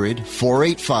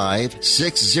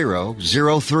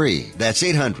 800-485-6003. That's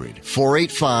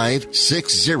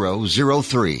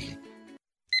 800-485-6003.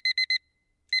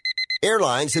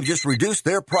 Airlines have just reduced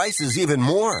their prices even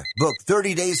more. Book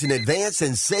 30 days in advance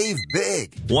and save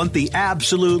big. Want the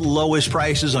absolute lowest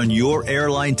prices on your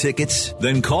airline tickets?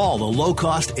 Then call the Low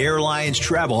Cost Airlines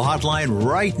Travel Hotline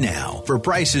right now for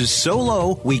prices so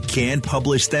low we can't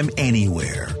publish them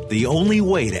anywhere. The only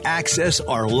way to access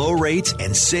our low rates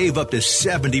and save up to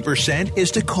 70% is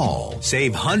to call.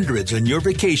 Save hundreds on your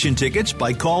vacation tickets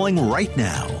by calling right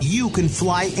now. You can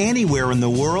fly anywhere in the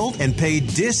world and pay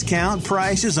discount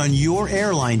prices on your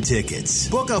airline tickets.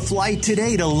 Book a flight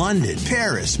today to London,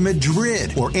 Paris,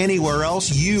 Madrid, or anywhere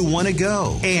else you want to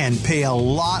go and pay a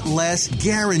lot less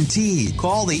guaranteed.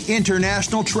 Call the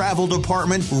International Travel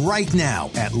Department right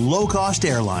now at Low Cost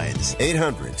Airlines.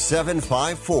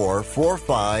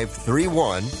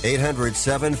 800-754-4531.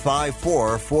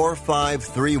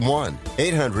 800-754-4531.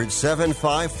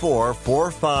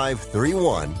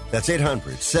 800-754-4531. That's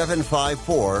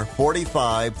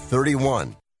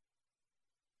 800-754-4531.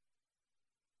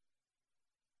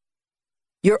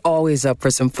 You're always up for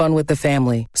some fun with the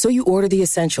family, so you order the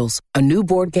essentials, a new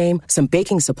board game, some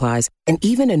baking supplies, and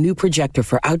even a new projector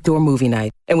for outdoor movie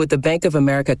night. And with the Bank of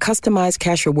America customized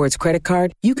Cash Rewards credit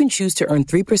card, you can choose to earn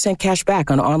 3% cash back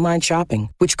on online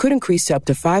shopping, which could increase to up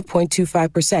to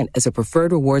 5.25% as a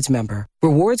preferred rewards member.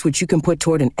 Rewards which you can put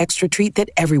toward an extra treat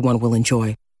that everyone will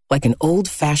enjoy, like an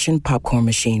old-fashioned popcorn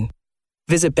machine.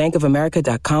 Visit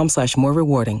bankofamerica.com/more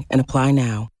rewarding and apply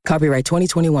now. Copyright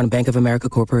 2021 Bank of America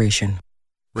Corporation.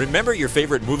 Remember your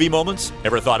favorite movie moments?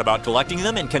 Ever thought about collecting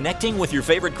them and connecting with your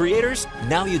favorite creators?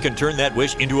 Now you can turn that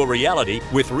wish into a reality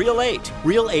with Reel 8.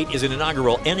 Reel 8 is an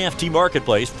inaugural NFT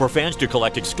marketplace for fans to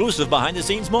collect exclusive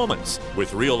behind-the-scenes moments.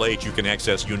 With Reel 8, you can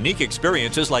access unique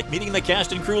experiences like meeting the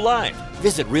cast and crew live.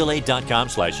 Visit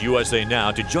reel8.com/USA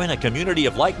now to join a community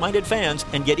of like-minded fans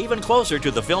and get even closer to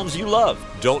the films you love.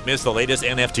 Don't miss the latest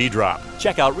NFT drop.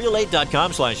 Check out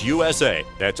reel8.com/USA.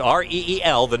 That's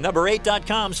REEL, the number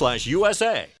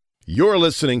 8.com/USA. You're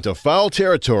listening to Foul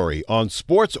Territory on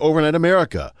Sports Overnight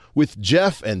America with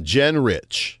Jeff and Jen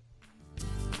Rich.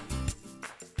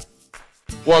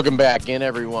 Welcome back in,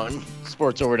 everyone.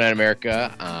 Sports Overnight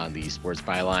America on the Sports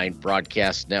Byline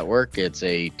Broadcast Network. It's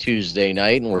a Tuesday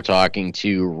night, and we're talking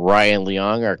to Ryan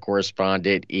Leong, our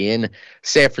correspondent in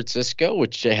San Francisco,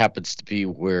 which happens to be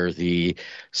where the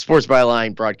Sports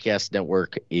Byline Broadcast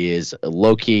Network is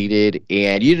located.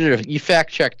 And you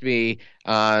fact-checked me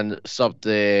on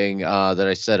something that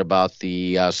I said about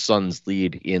the Suns'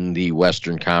 lead in the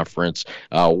Western Conference.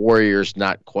 Warriors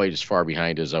not quite as far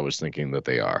behind as I was thinking that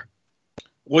they are.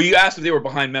 Well, you asked if they were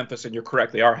behind Memphis, and you're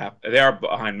correct. They are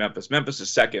behind Memphis. Memphis is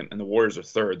second, and the Warriors are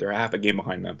third. They're half a game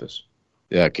behind Memphis.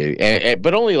 Yeah, okay,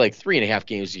 but only like 3.5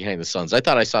 games behind the Suns. I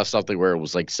thought I saw something where it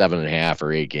was like 7.5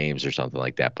 or 8 games or something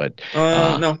like that. But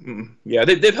no, yeah,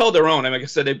 they've held their own. I mean, like I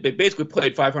said, they basically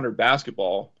played 500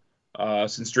 basketball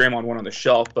since Draymond went on the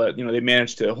shelf, but they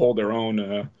managed to hold their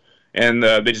own. And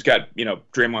they just got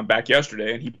Draymond back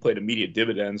yesterday, and he played immediate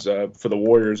dividends for the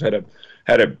Warriors. Had a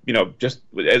just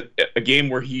a game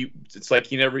where it's like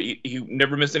he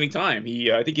never missed any time.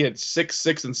 I think he had 6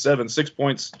 and 7, 6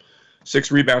 points,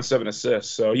 6 rebounds, 7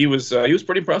 assists. So he was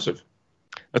pretty impressive.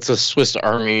 That's a Swiss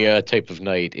Army type of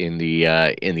night in the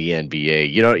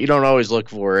NBA. You don't always look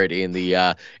for it in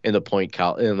the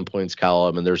points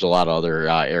column, and there's a lot of other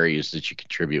areas that you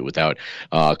contribute without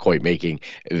quite making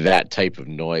that type of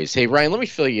noise. Hey Ryan, let me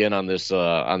fill you in on this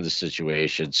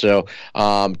situation. So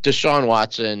Deshaun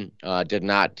Watson did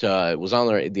not was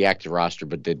on the active roster,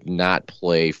 but did not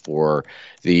play for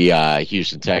the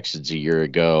Houston Texans a year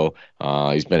ago.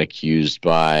 He's been accused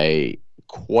by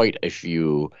quite a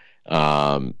few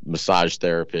massage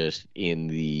therapist in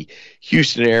the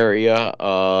Houston area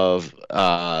of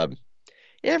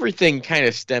everything kind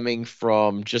of stemming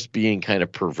from just being kind of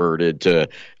perverted to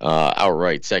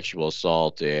outright sexual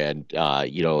assault and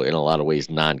in a lot of ways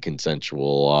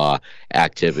non-consensual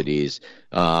activities.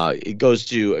 It goes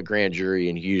to a grand jury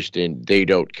in Houston. They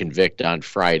don't convict on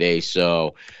Friday,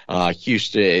 so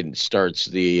Houston starts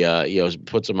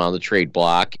puts him on the trade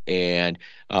block, and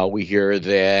we hear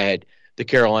that the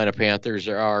Carolina Panthers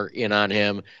are in on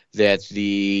him, that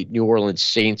the New Orleans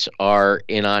Saints are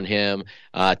in on him.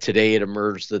 Today it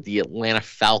emerged that the Atlanta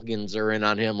Falcons are in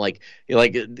on him.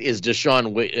 Is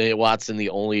Deshaun Watson the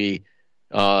only,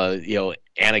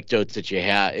 anecdotes that you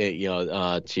have,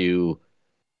 to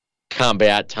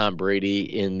combat Tom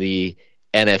Brady in the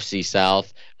NFC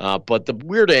South? But the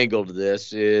weird angle to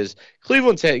this is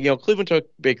Cleveland took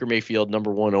Baker Mayfield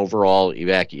number 1 overall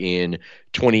back in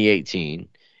 2018.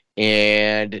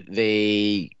 And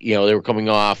they were coming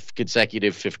off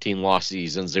consecutive 15-loss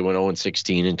seasons. They went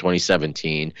 0-16 in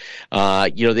 2017.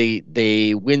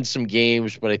 They win some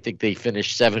games, but I think they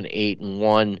finished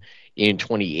 7-8-1 in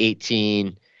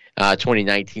 2018.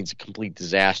 2019 is a complete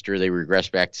disaster. They regress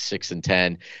back to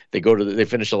 6-10. They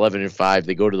finish 11-5.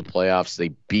 They go to the playoffs.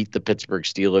 They beat the Pittsburgh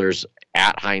Steelers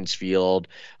at Heinz Field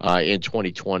in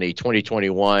 2020.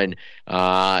 2021,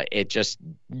 it just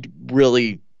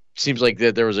really seems like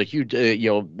that there was a huge,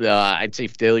 I'd say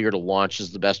failure to launch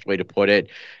is the best way to put it.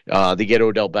 They get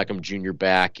Odell Beckham Jr.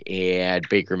 back, and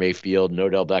Baker Mayfield and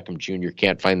Odell Beckham Jr.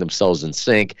 can't find themselves in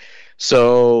sync.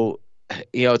 So,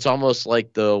 it's almost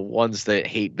like the ones that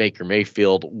hate Baker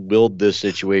Mayfield willed this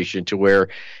situation to where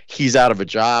he's out of a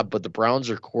job, but the Browns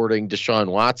are courting Deshaun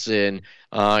Watson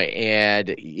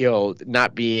and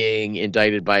not being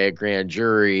indicted by a grand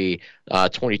jury.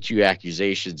 22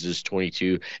 accusations is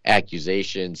 22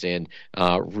 accusations, and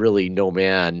really no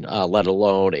man, let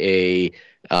alone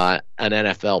an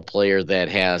NFL player that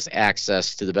has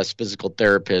access to the best physical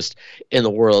therapist in the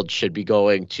world, should be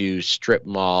going to strip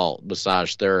mall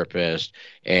massage therapist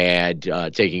and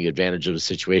taking advantage of the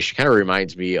situation. Kind of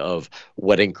reminds me of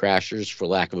Wedding Crashers, for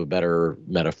lack of a better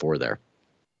metaphor there.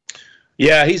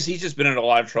 Yeah, he's just been in a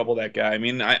lot of trouble, that guy.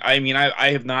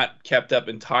 I have not kept up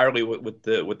entirely with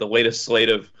the latest slate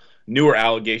of newer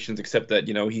allegations, except that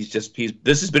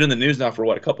this has been in the news now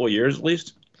for a couple of years at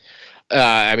least.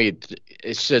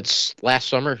 Since last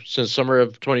summer, since summer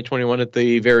of 2021 at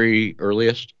the very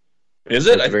earliest. Is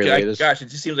it? Gosh, it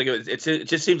just seems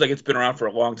like it's been around for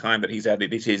a long time that he's had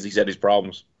these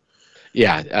problems.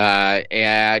 Yeah,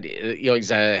 and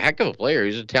he's a heck of a player.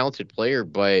 He's a talented player,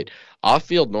 but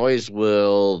off-field noise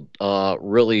will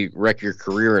really wreck your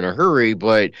career in a hurry.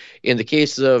 But in the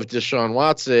case of Deshaun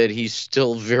Watson, he's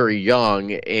still very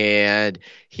young, and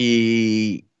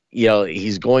he's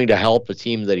going to help a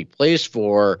team that he plays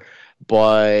for.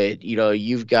 But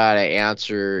you've got to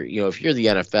answer. If you're the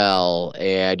NFL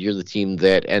and you're the team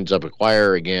that ends up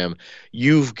acquiring him,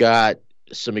 you've got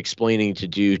some explaining to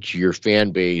do to your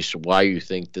fan base why you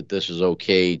think that this is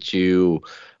okay to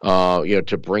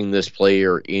bring this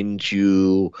player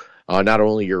into not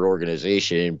only your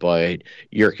organization but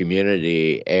your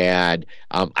community. And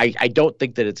I don't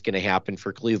think that it's going to happen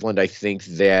for Cleveland. I think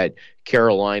that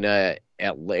Carolina,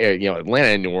 Atlanta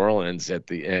and New Orleans at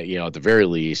the very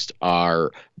least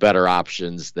are better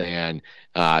options than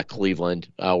Cleveland,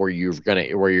 where you're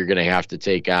gonna have to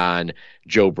take on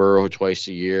Joe Burrow twice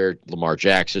a year, Lamar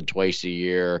Jackson twice a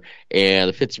year, and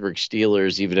the Pittsburgh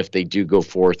Steelers, even if they do go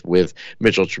forth with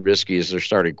Mitchell Trubisky as their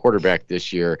starting quarterback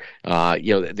this year,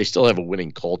 they still have a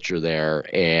winning culture there.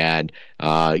 And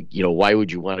why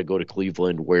would you want to go to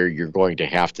Cleveland where you're going to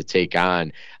have to take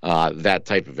on that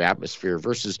type of atmosphere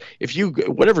versus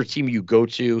whatever team you go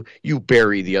to, you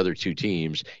bury the other two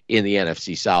teams in the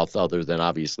NFC South, other than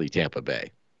obviously Tampa Bay.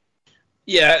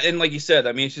 Yeah, and like you said,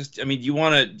 I mean, it's just, I mean, do you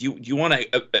want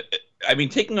to, I mean,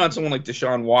 taking on someone like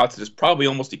Deshaun Watson is probably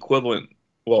almost equivalent.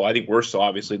 Well, I think worse so,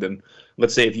 obviously, than,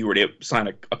 let's say, if you were to sign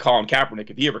a Colin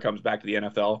Kaepernick, if he ever comes back to the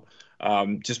NFL,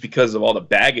 just because of all the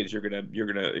baggage you're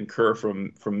gonna incur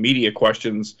from media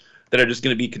questions that are just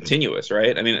going to be continuous,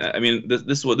 right? I mean,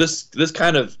 this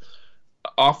kind of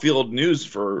off-field news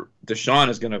for Deshaun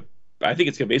is going to, I think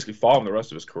it's going to basically follow him the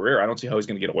rest of his career. I don't see how he's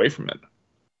going to get away from it.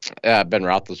 Ben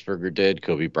Roethlisberger did.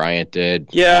 Kobe Bryant did.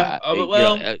 Yeah.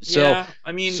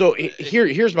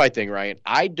 Here's my thing, Ryan.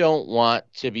 I don't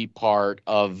want to be part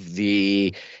of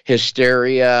the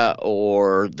hysteria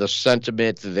or the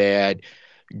sentiment that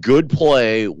good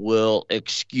play will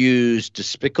excuse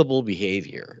despicable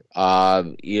behavior.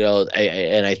 And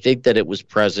I think that it was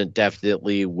present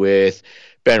definitely with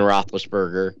Ben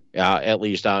Roethlisberger, at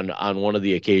least on one of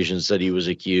the occasions that he was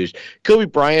accused. Kobe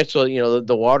Bryant, so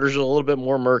the waters are a little bit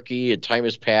more murky, and time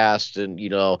has passed, and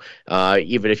even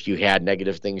if you had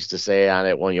negative things to say on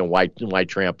it, well, why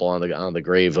trample on the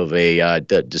grave of a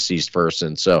deceased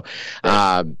person? So.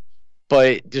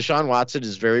 But Deshaun Watson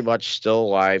is very much still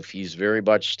alive. He's very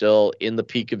much still in the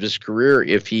peak of his career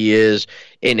if he is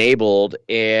enabled.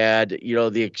 And,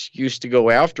 the excuse to go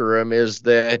after him is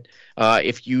that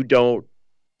if you don't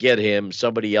get him,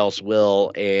 somebody else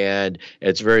will, and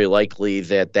it's very likely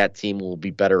that team will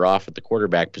be better off at the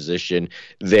quarterback position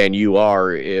than you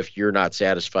are if you're not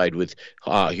satisfied with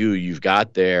who you've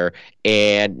got there.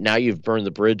 And now you've burned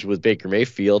the bridge with Baker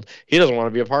Mayfield. He doesn't want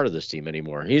to be a part of this team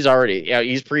anymore. He's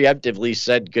preemptively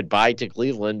said goodbye to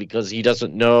Cleveland because he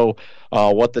doesn't know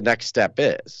what the next step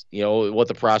is, what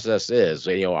the process is.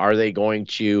 Are they going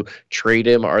to trade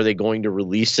him? Are they going to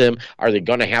release him? Are they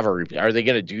going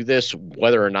to do this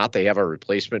whether or not they have a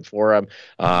replacement for him?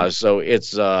 So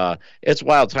it's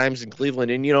wild times in Cleveland.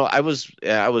 And I was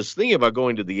thinking about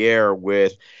going to the air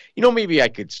with, maybe I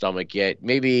could stomach it.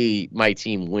 Maybe my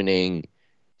team winning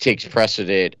takes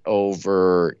precedent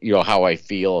over, how I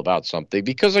feel about something,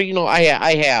 because I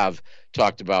have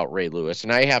talked about Ray Lewis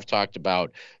and I have talked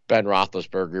about Ben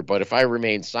Roethlisberger, but if I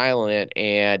remain silent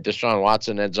and Deshaun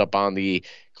Watson ends up on the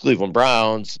Cleveland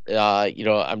Browns,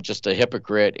 I'm just a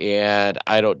hypocrite and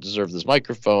I don't deserve this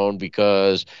microphone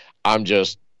because I'm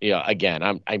just,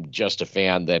 I'm just a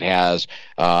fan that has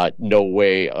no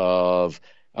way of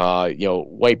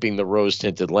wiping the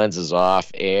rose-tinted lenses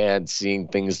off and seeing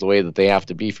things the way that they have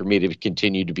to be for me to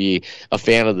continue to be a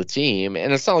fan of the team.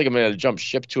 And it's not like I'm going to jump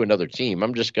ship to another team.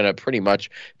 I'm just going to pretty much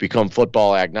become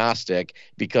football agnostic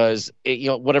because,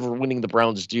 whatever winning the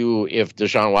Browns do, if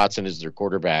Deshaun Watson is their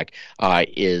quarterback,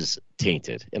 is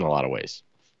tainted in a lot of ways.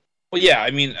 Well, yeah,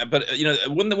 I mean, but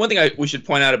one thing we should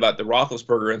point out about the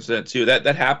Roethlisberger incident too, that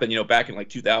happened, back in like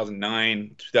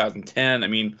 2009, 2010. I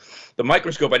mean, the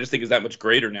microscope I just think is that much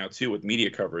greater now too with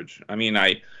media coverage. I mean,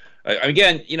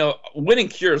 again, winning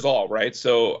cures all, right?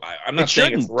 So I'm not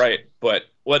saying it's right, but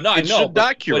well, no, I know, should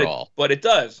not cure all, but it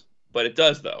does. But it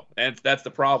does though, and that's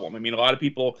the problem. I mean, a lot of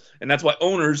people, and that's why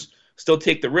owners still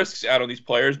take the risks out on these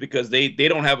players because they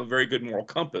don't have a very good moral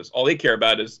compass. All they care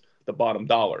about is the bottom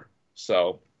dollar.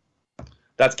 So.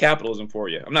 That's capitalism for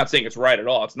you. I'm not saying it's right at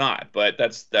all. It's not, but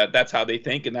that's how they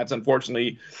think, and that's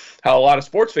unfortunately how a lot of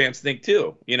sports fans think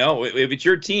too. If it's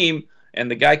your team and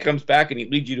the guy comes back and he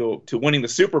leads you to winning the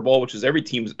Super Bowl, which is every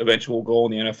team's eventual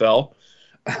goal in the NFL,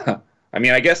 I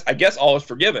mean, I guess all is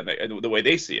forgiven the way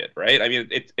they see it, right? I mean,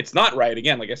 it's not right.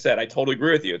 Again, like I said, I totally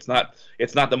agree with you. It's not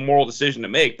the moral decision to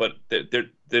make, but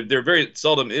there very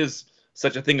seldom is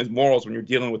such a thing as morals when you're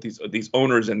dealing with these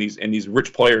owners and these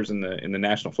rich players in the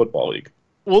National Football League.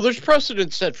 Well, there's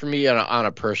precedent set for me on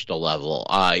a personal level.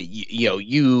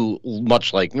 You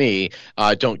much like me,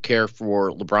 don't care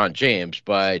for LeBron James,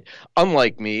 but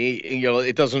unlike me,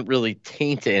 it doesn't really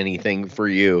taint anything for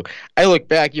you. I look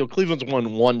back, Cleveland's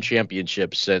won one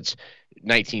championship since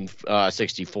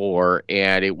 1964,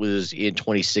 and it was in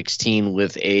 2016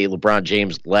 with a LeBron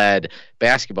James-led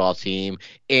basketball team.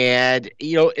 And,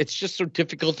 it's just so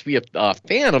difficult to be a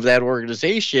fan of that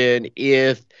organization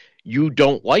if you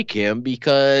don't like him,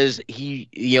 because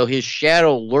his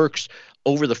shadow lurks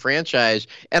over the franchise.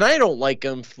 And I don't like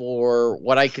him for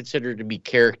what I consider to be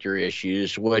character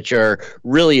issues, which are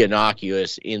really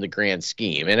innocuous in the grand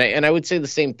scheme. And I would say the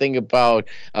same thing about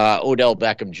Odell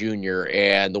Beckham Jr.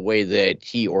 and the way that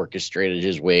he orchestrated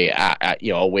his way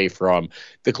away from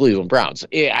the Cleveland Browns.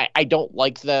 I don't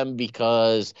like them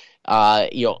because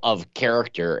of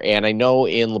character. And I know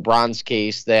in LeBron's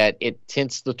case that it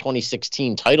tints the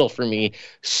 2016 title for me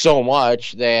so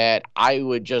much that I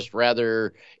would just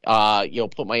rather,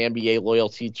 put my NBA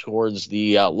loyalty towards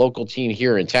the local team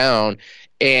here in town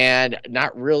and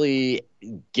not really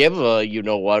give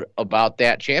a about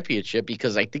that championship,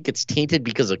 because I think it's tainted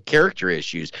because of character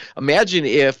issues. Imagine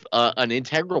if an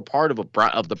integral part of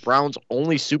the Browns'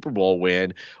 only Super Bowl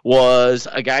win was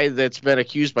a guy that's been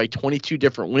accused by 22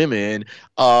 different women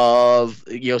of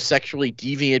sexually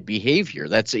deviant behavior.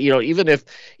 That's even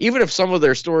if some of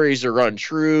their stories are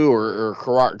untrue or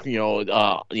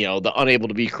the unable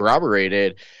to be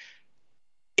corroborated,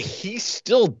 he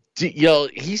still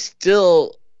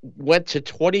went to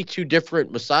 22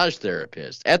 different massage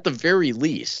therapists at the very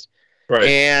least. Right.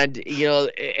 And,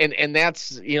 and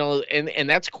that's, and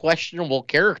that's questionable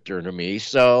character to me.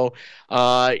 So,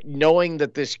 knowing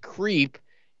that this creep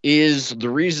is the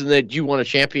reason that you won a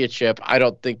championship, I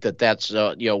don't think that that's,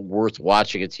 worth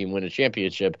watching a team win a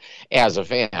championship as a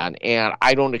fan. And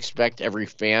I don't expect every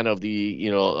fan of the,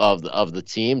 of the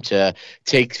team to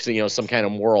take, some kind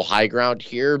of moral high ground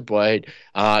here, but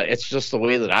it's just the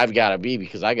way that I've got to be,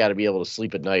 because I got to be able to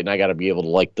sleep at night, and I got to be able to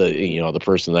like the, the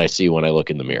person that I see when I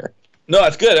look in the mirror. No,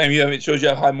 that's good. I mean, it shows you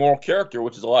have high moral character,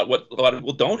 which is what a lot of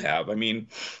people don't have. I mean,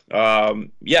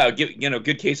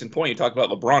 good case in point. You talk about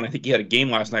LeBron. I think he had a game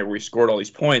last night where he scored all these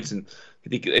points, and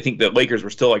I think the Lakers were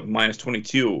still like minus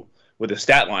 22 with a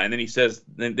stat line. And then he says,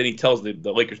 then he tells the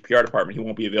Lakers PR department he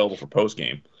won't be available for post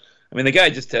game. I mean, the guy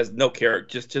just has no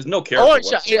character, just no character.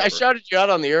 Oh, I shouted you out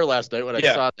on the air last night when I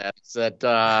saw that. I said,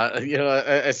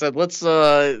 I said, let's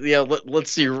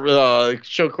see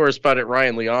show correspondent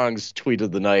Ryan Leong's tweet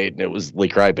of the night, and it was Lee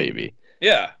Crybaby.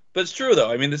 Yeah, but it's true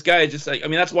though. I mean, this guy is just like,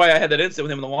 that's why I had that incident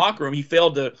with him in the locker room. He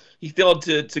failed to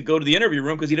go to the interview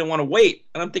room because he didn't want to wait.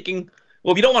 And I'm thinking,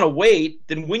 well, if you don't want to wait,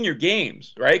 then win your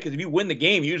games, right? Because if you win the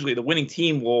game, usually the winning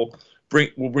team will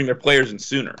bring their players in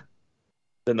sooner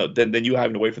than you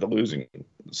having to wait for the losing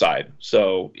side.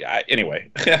 So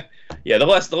anyway, the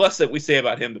less that we say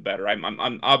about him, the better.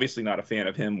 I'm obviously not a fan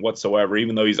of him whatsoever,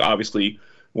 even though he's obviously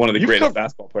one of the greatest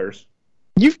basketball players.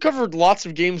 You've covered lots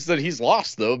of games that he's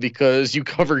lost, though, because you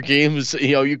cover games.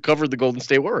 You covered the Golden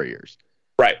State Warriors.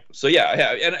 Right. So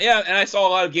and I saw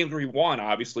a lot of games where he won.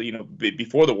 Obviously,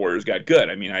 before the Warriors got good.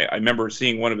 I mean, I remember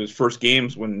seeing one of his first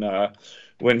games when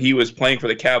he was playing for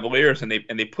the Cavaliers, and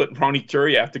they put Ronnie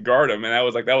Turiaf to guard him, and I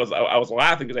was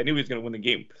laughing because I knew he was going to win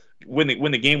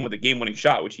the game with a game-winning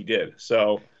shot, which he did.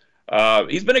 So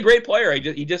he's been a great player.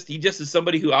 He just is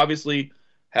somebody who obviously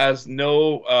has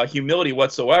no humility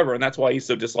whatsoever, and that's why he's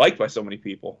so disliked by so many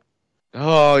people.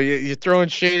 Oh, you're throwing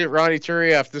shade at Ronnie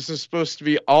Turiaf. This is supposed to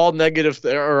be all negative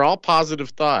or all positive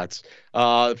thoughts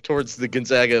towards the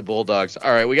Gonzaga Bulldogs.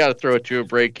 All right, we got to throw it to a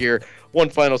break here. One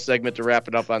final segment to wrap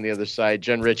it up on the other side.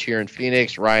 Jen Rich here in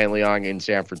Phoenix, Ryan Leong in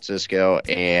San Francisco,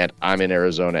 and I'm in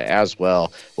Arizona as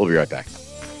well. We'll be right back.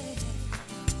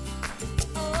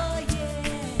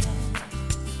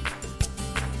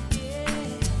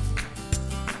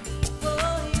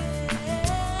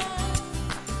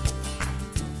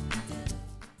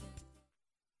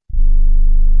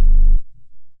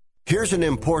 Here's an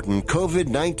important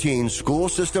COVID-19 school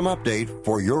system update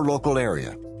for your local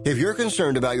area. If you're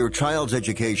concerned about your child's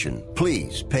education,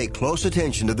 please pay close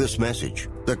attention to this message.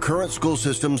 The current school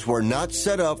systems were not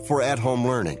set up for at-home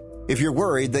learning. If you're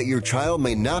worried that your child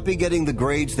may not be getting the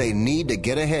grades they need to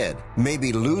get ahead, may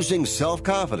be losing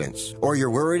self-confidence, or you're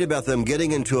worried about them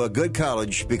getting into a good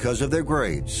college because of their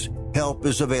grades, help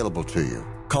is available to you.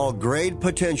 Call Grade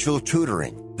Potential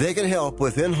Tutoring. They can help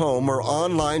with in-home or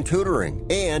online tutoring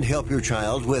and help your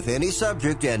child with any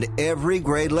subject and every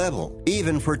grade level,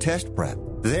 even for test prep.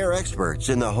 They're experts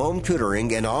in the home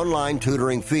tutoring and online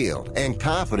tutoring field and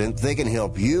confident they can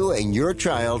help you and your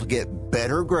child get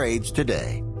better grades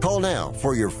today. Call now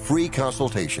for your free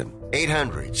consultation.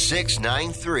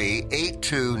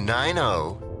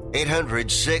 800-693-8290.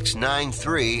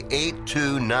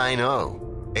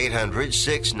 800-693-8290.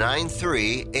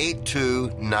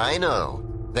 800-693-8290.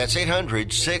 That's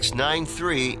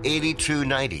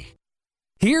 800-693-8290.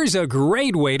 Here's a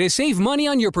great way to save money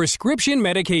on your prescription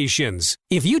medications.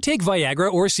 If you take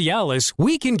Viagra or Cialis,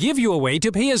 we can give you a way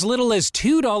to pay as little as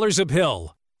 $2 a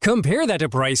pill. Compare that to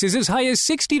prices as high as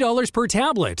 $60 per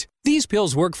tablet. These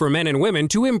pills work for men and women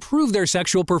to improve their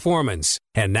sexual performance.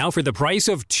 And now for the price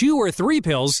of 2 or 3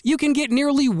 pills, you can get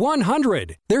nearly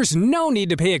 100. There's no need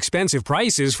to pay expensive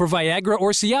prices for Viagra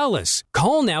or Cialis.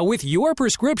 Call now with your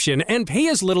prescription and pay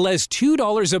as little as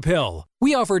 $2 a pill.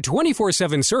 We offer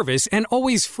 24/7 service and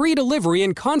always free delivery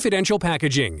and confidential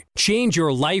packaging. Change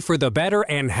your life for the better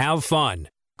and have fun.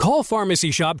 Call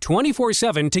Pharmacy Shop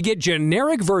 24/7 to get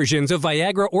generic versions of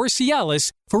Viagra or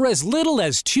Cialis for as little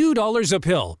as $2 a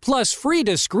pill, plus free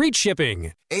discreet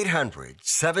shipping.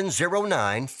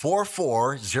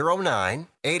 800-709-4409.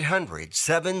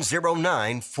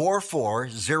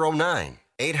 800-709-4409.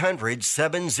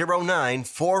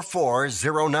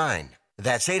 800-709-4409.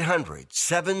 That's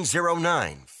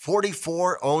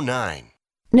 800-709-4409.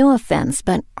 No offense,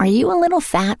 but are you a little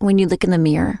fat when you look in the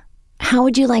mirror? How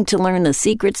would you like to learn the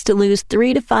secrets to lose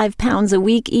 3 to 5 pounds a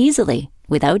week easily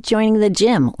without joining the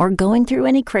gym or going through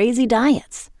any crazy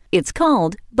diets? It's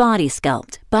called Body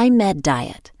Sculpt by Med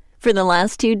Diet. For the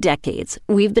last 2 decades,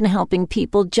 we've been helping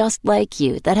people just like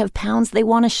you that have pounds they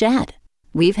want to shed.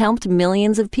 We've helped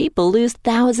millions of people lose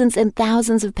thousands and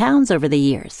thousands of pounds over the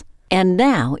years. And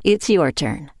now it's your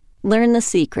turn. Learn the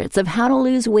secrets of how to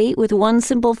lose weight with one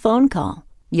simple phone call.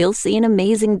 You'll see an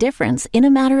amazing difference in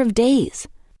a matter of days.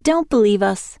 Don't believe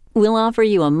us? We'll offer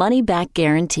you a money-back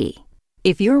guarantee.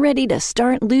 If you're ready to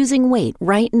start losing weight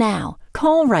right now,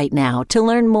 call right now to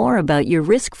learn more about your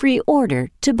risk-free order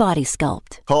to Body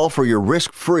Sculpt. Call for your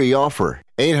risk-free offer.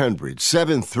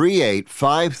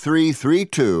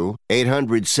 800-738-5332.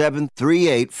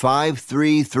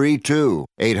 800-738-5332.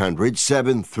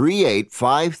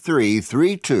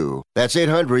 800-738-5332. That's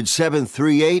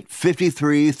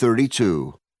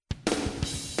 800-738-5332.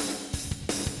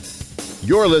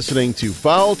 You're listening to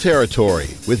Foul Territory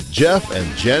with Jeff and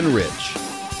Jen Rich.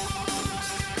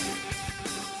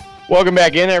 Welcome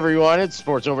back in, everyone. It's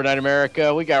Sports Overnight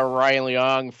America. We got Ryan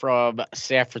Leong from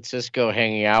San Francisco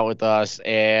hanging out with us.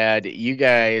 And you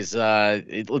guys,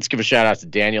 let's give a shout out to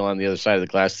Daniel on the other side of the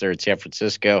glass there in San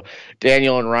Francisco.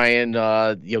 Daniel and Ryan,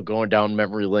 going down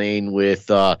memory lane with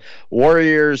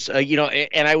Warriors.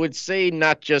 And I would say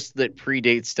not just that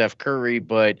predates Steph Curry,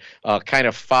 but kind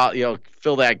of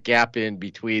fill that gap in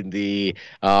between the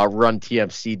Run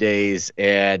TMC days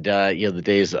and the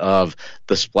days of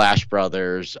the Splash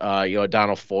Brothers.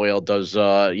 Donald Foyle does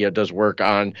work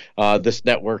on this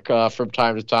network from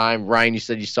time to time. Ryan, you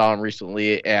said you saw him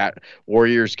recently at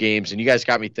Warriors games, and you guys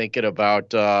got me thinking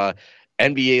about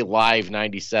NBA Live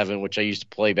 97, which I used to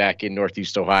play back in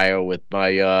Northeast Ohio with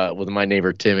my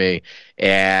neighbor Timmy,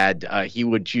 and he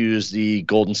would choose the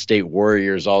Golden State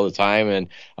Warriors all the time, and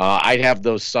I'd have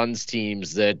those Suns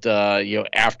teams that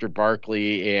after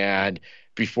Barkley and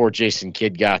before Jason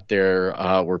Kidd got there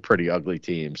were pretty ugly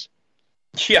teams.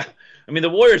 Yeah, I mean the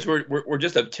Warriors were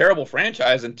just a terrible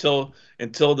franchise until the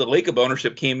Lacob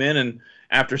ownership came in, and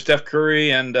after Steph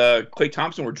Curry and Klay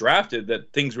Thompson were drafted,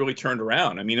 that things really turned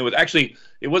around. I mean, it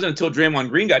wasn't until Draymond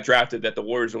Green got drafted that the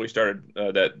Warriors really started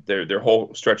their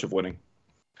whole stretch of winning.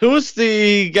 Who was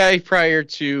the guy prior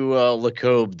to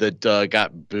Lacob that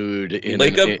got booed?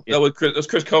 Lacob? That was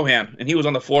Chris Cohan, and he was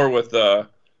on the floor with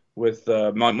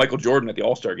Michael Jordan at the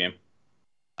All-Star game.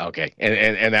 Okay,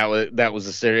 and that was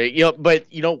the series. But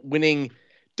winning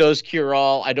does cure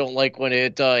all. I don't like when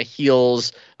it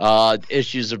heals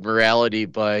issues of morality,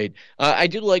 but I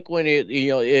do like when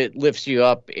it lifts you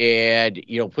up and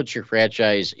puts your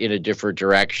franchise in a different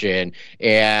direction.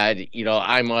 And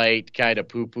I might kind of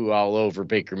poo-poo all over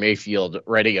Baker Mayfield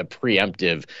writing a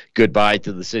preemptive goodbye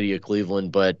to the city of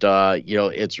Cleveland, but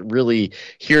it's really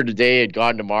here today and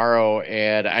gone tomorrow.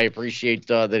 And I appreciate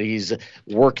that he's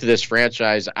worked this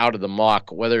franchise out of the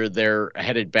muck, whether they're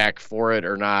headed back for it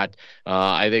or not.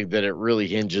 I think that it really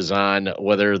hinges on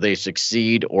whether they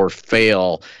succeed or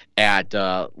fail at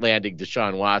landing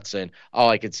Deshaun Watson. All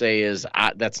I could say is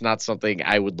that's not something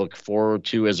I would look forward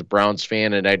to as a Browns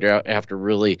fan, and I'd have to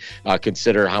really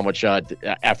consider how much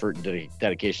effort and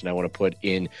dedication I want to put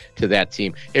into that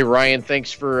team. Hey, Ryan,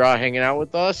 thanks for hanging out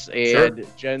with us, and Sure.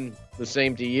 Jen, the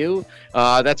same to you.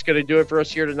 That's going to do it for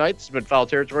us here tonight. This has been Foul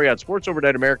Territory on Sports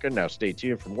Overnight America. Now stay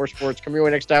tuned for more sports coming your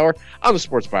way next hour on the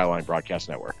Sports Byline Broadcast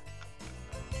Network.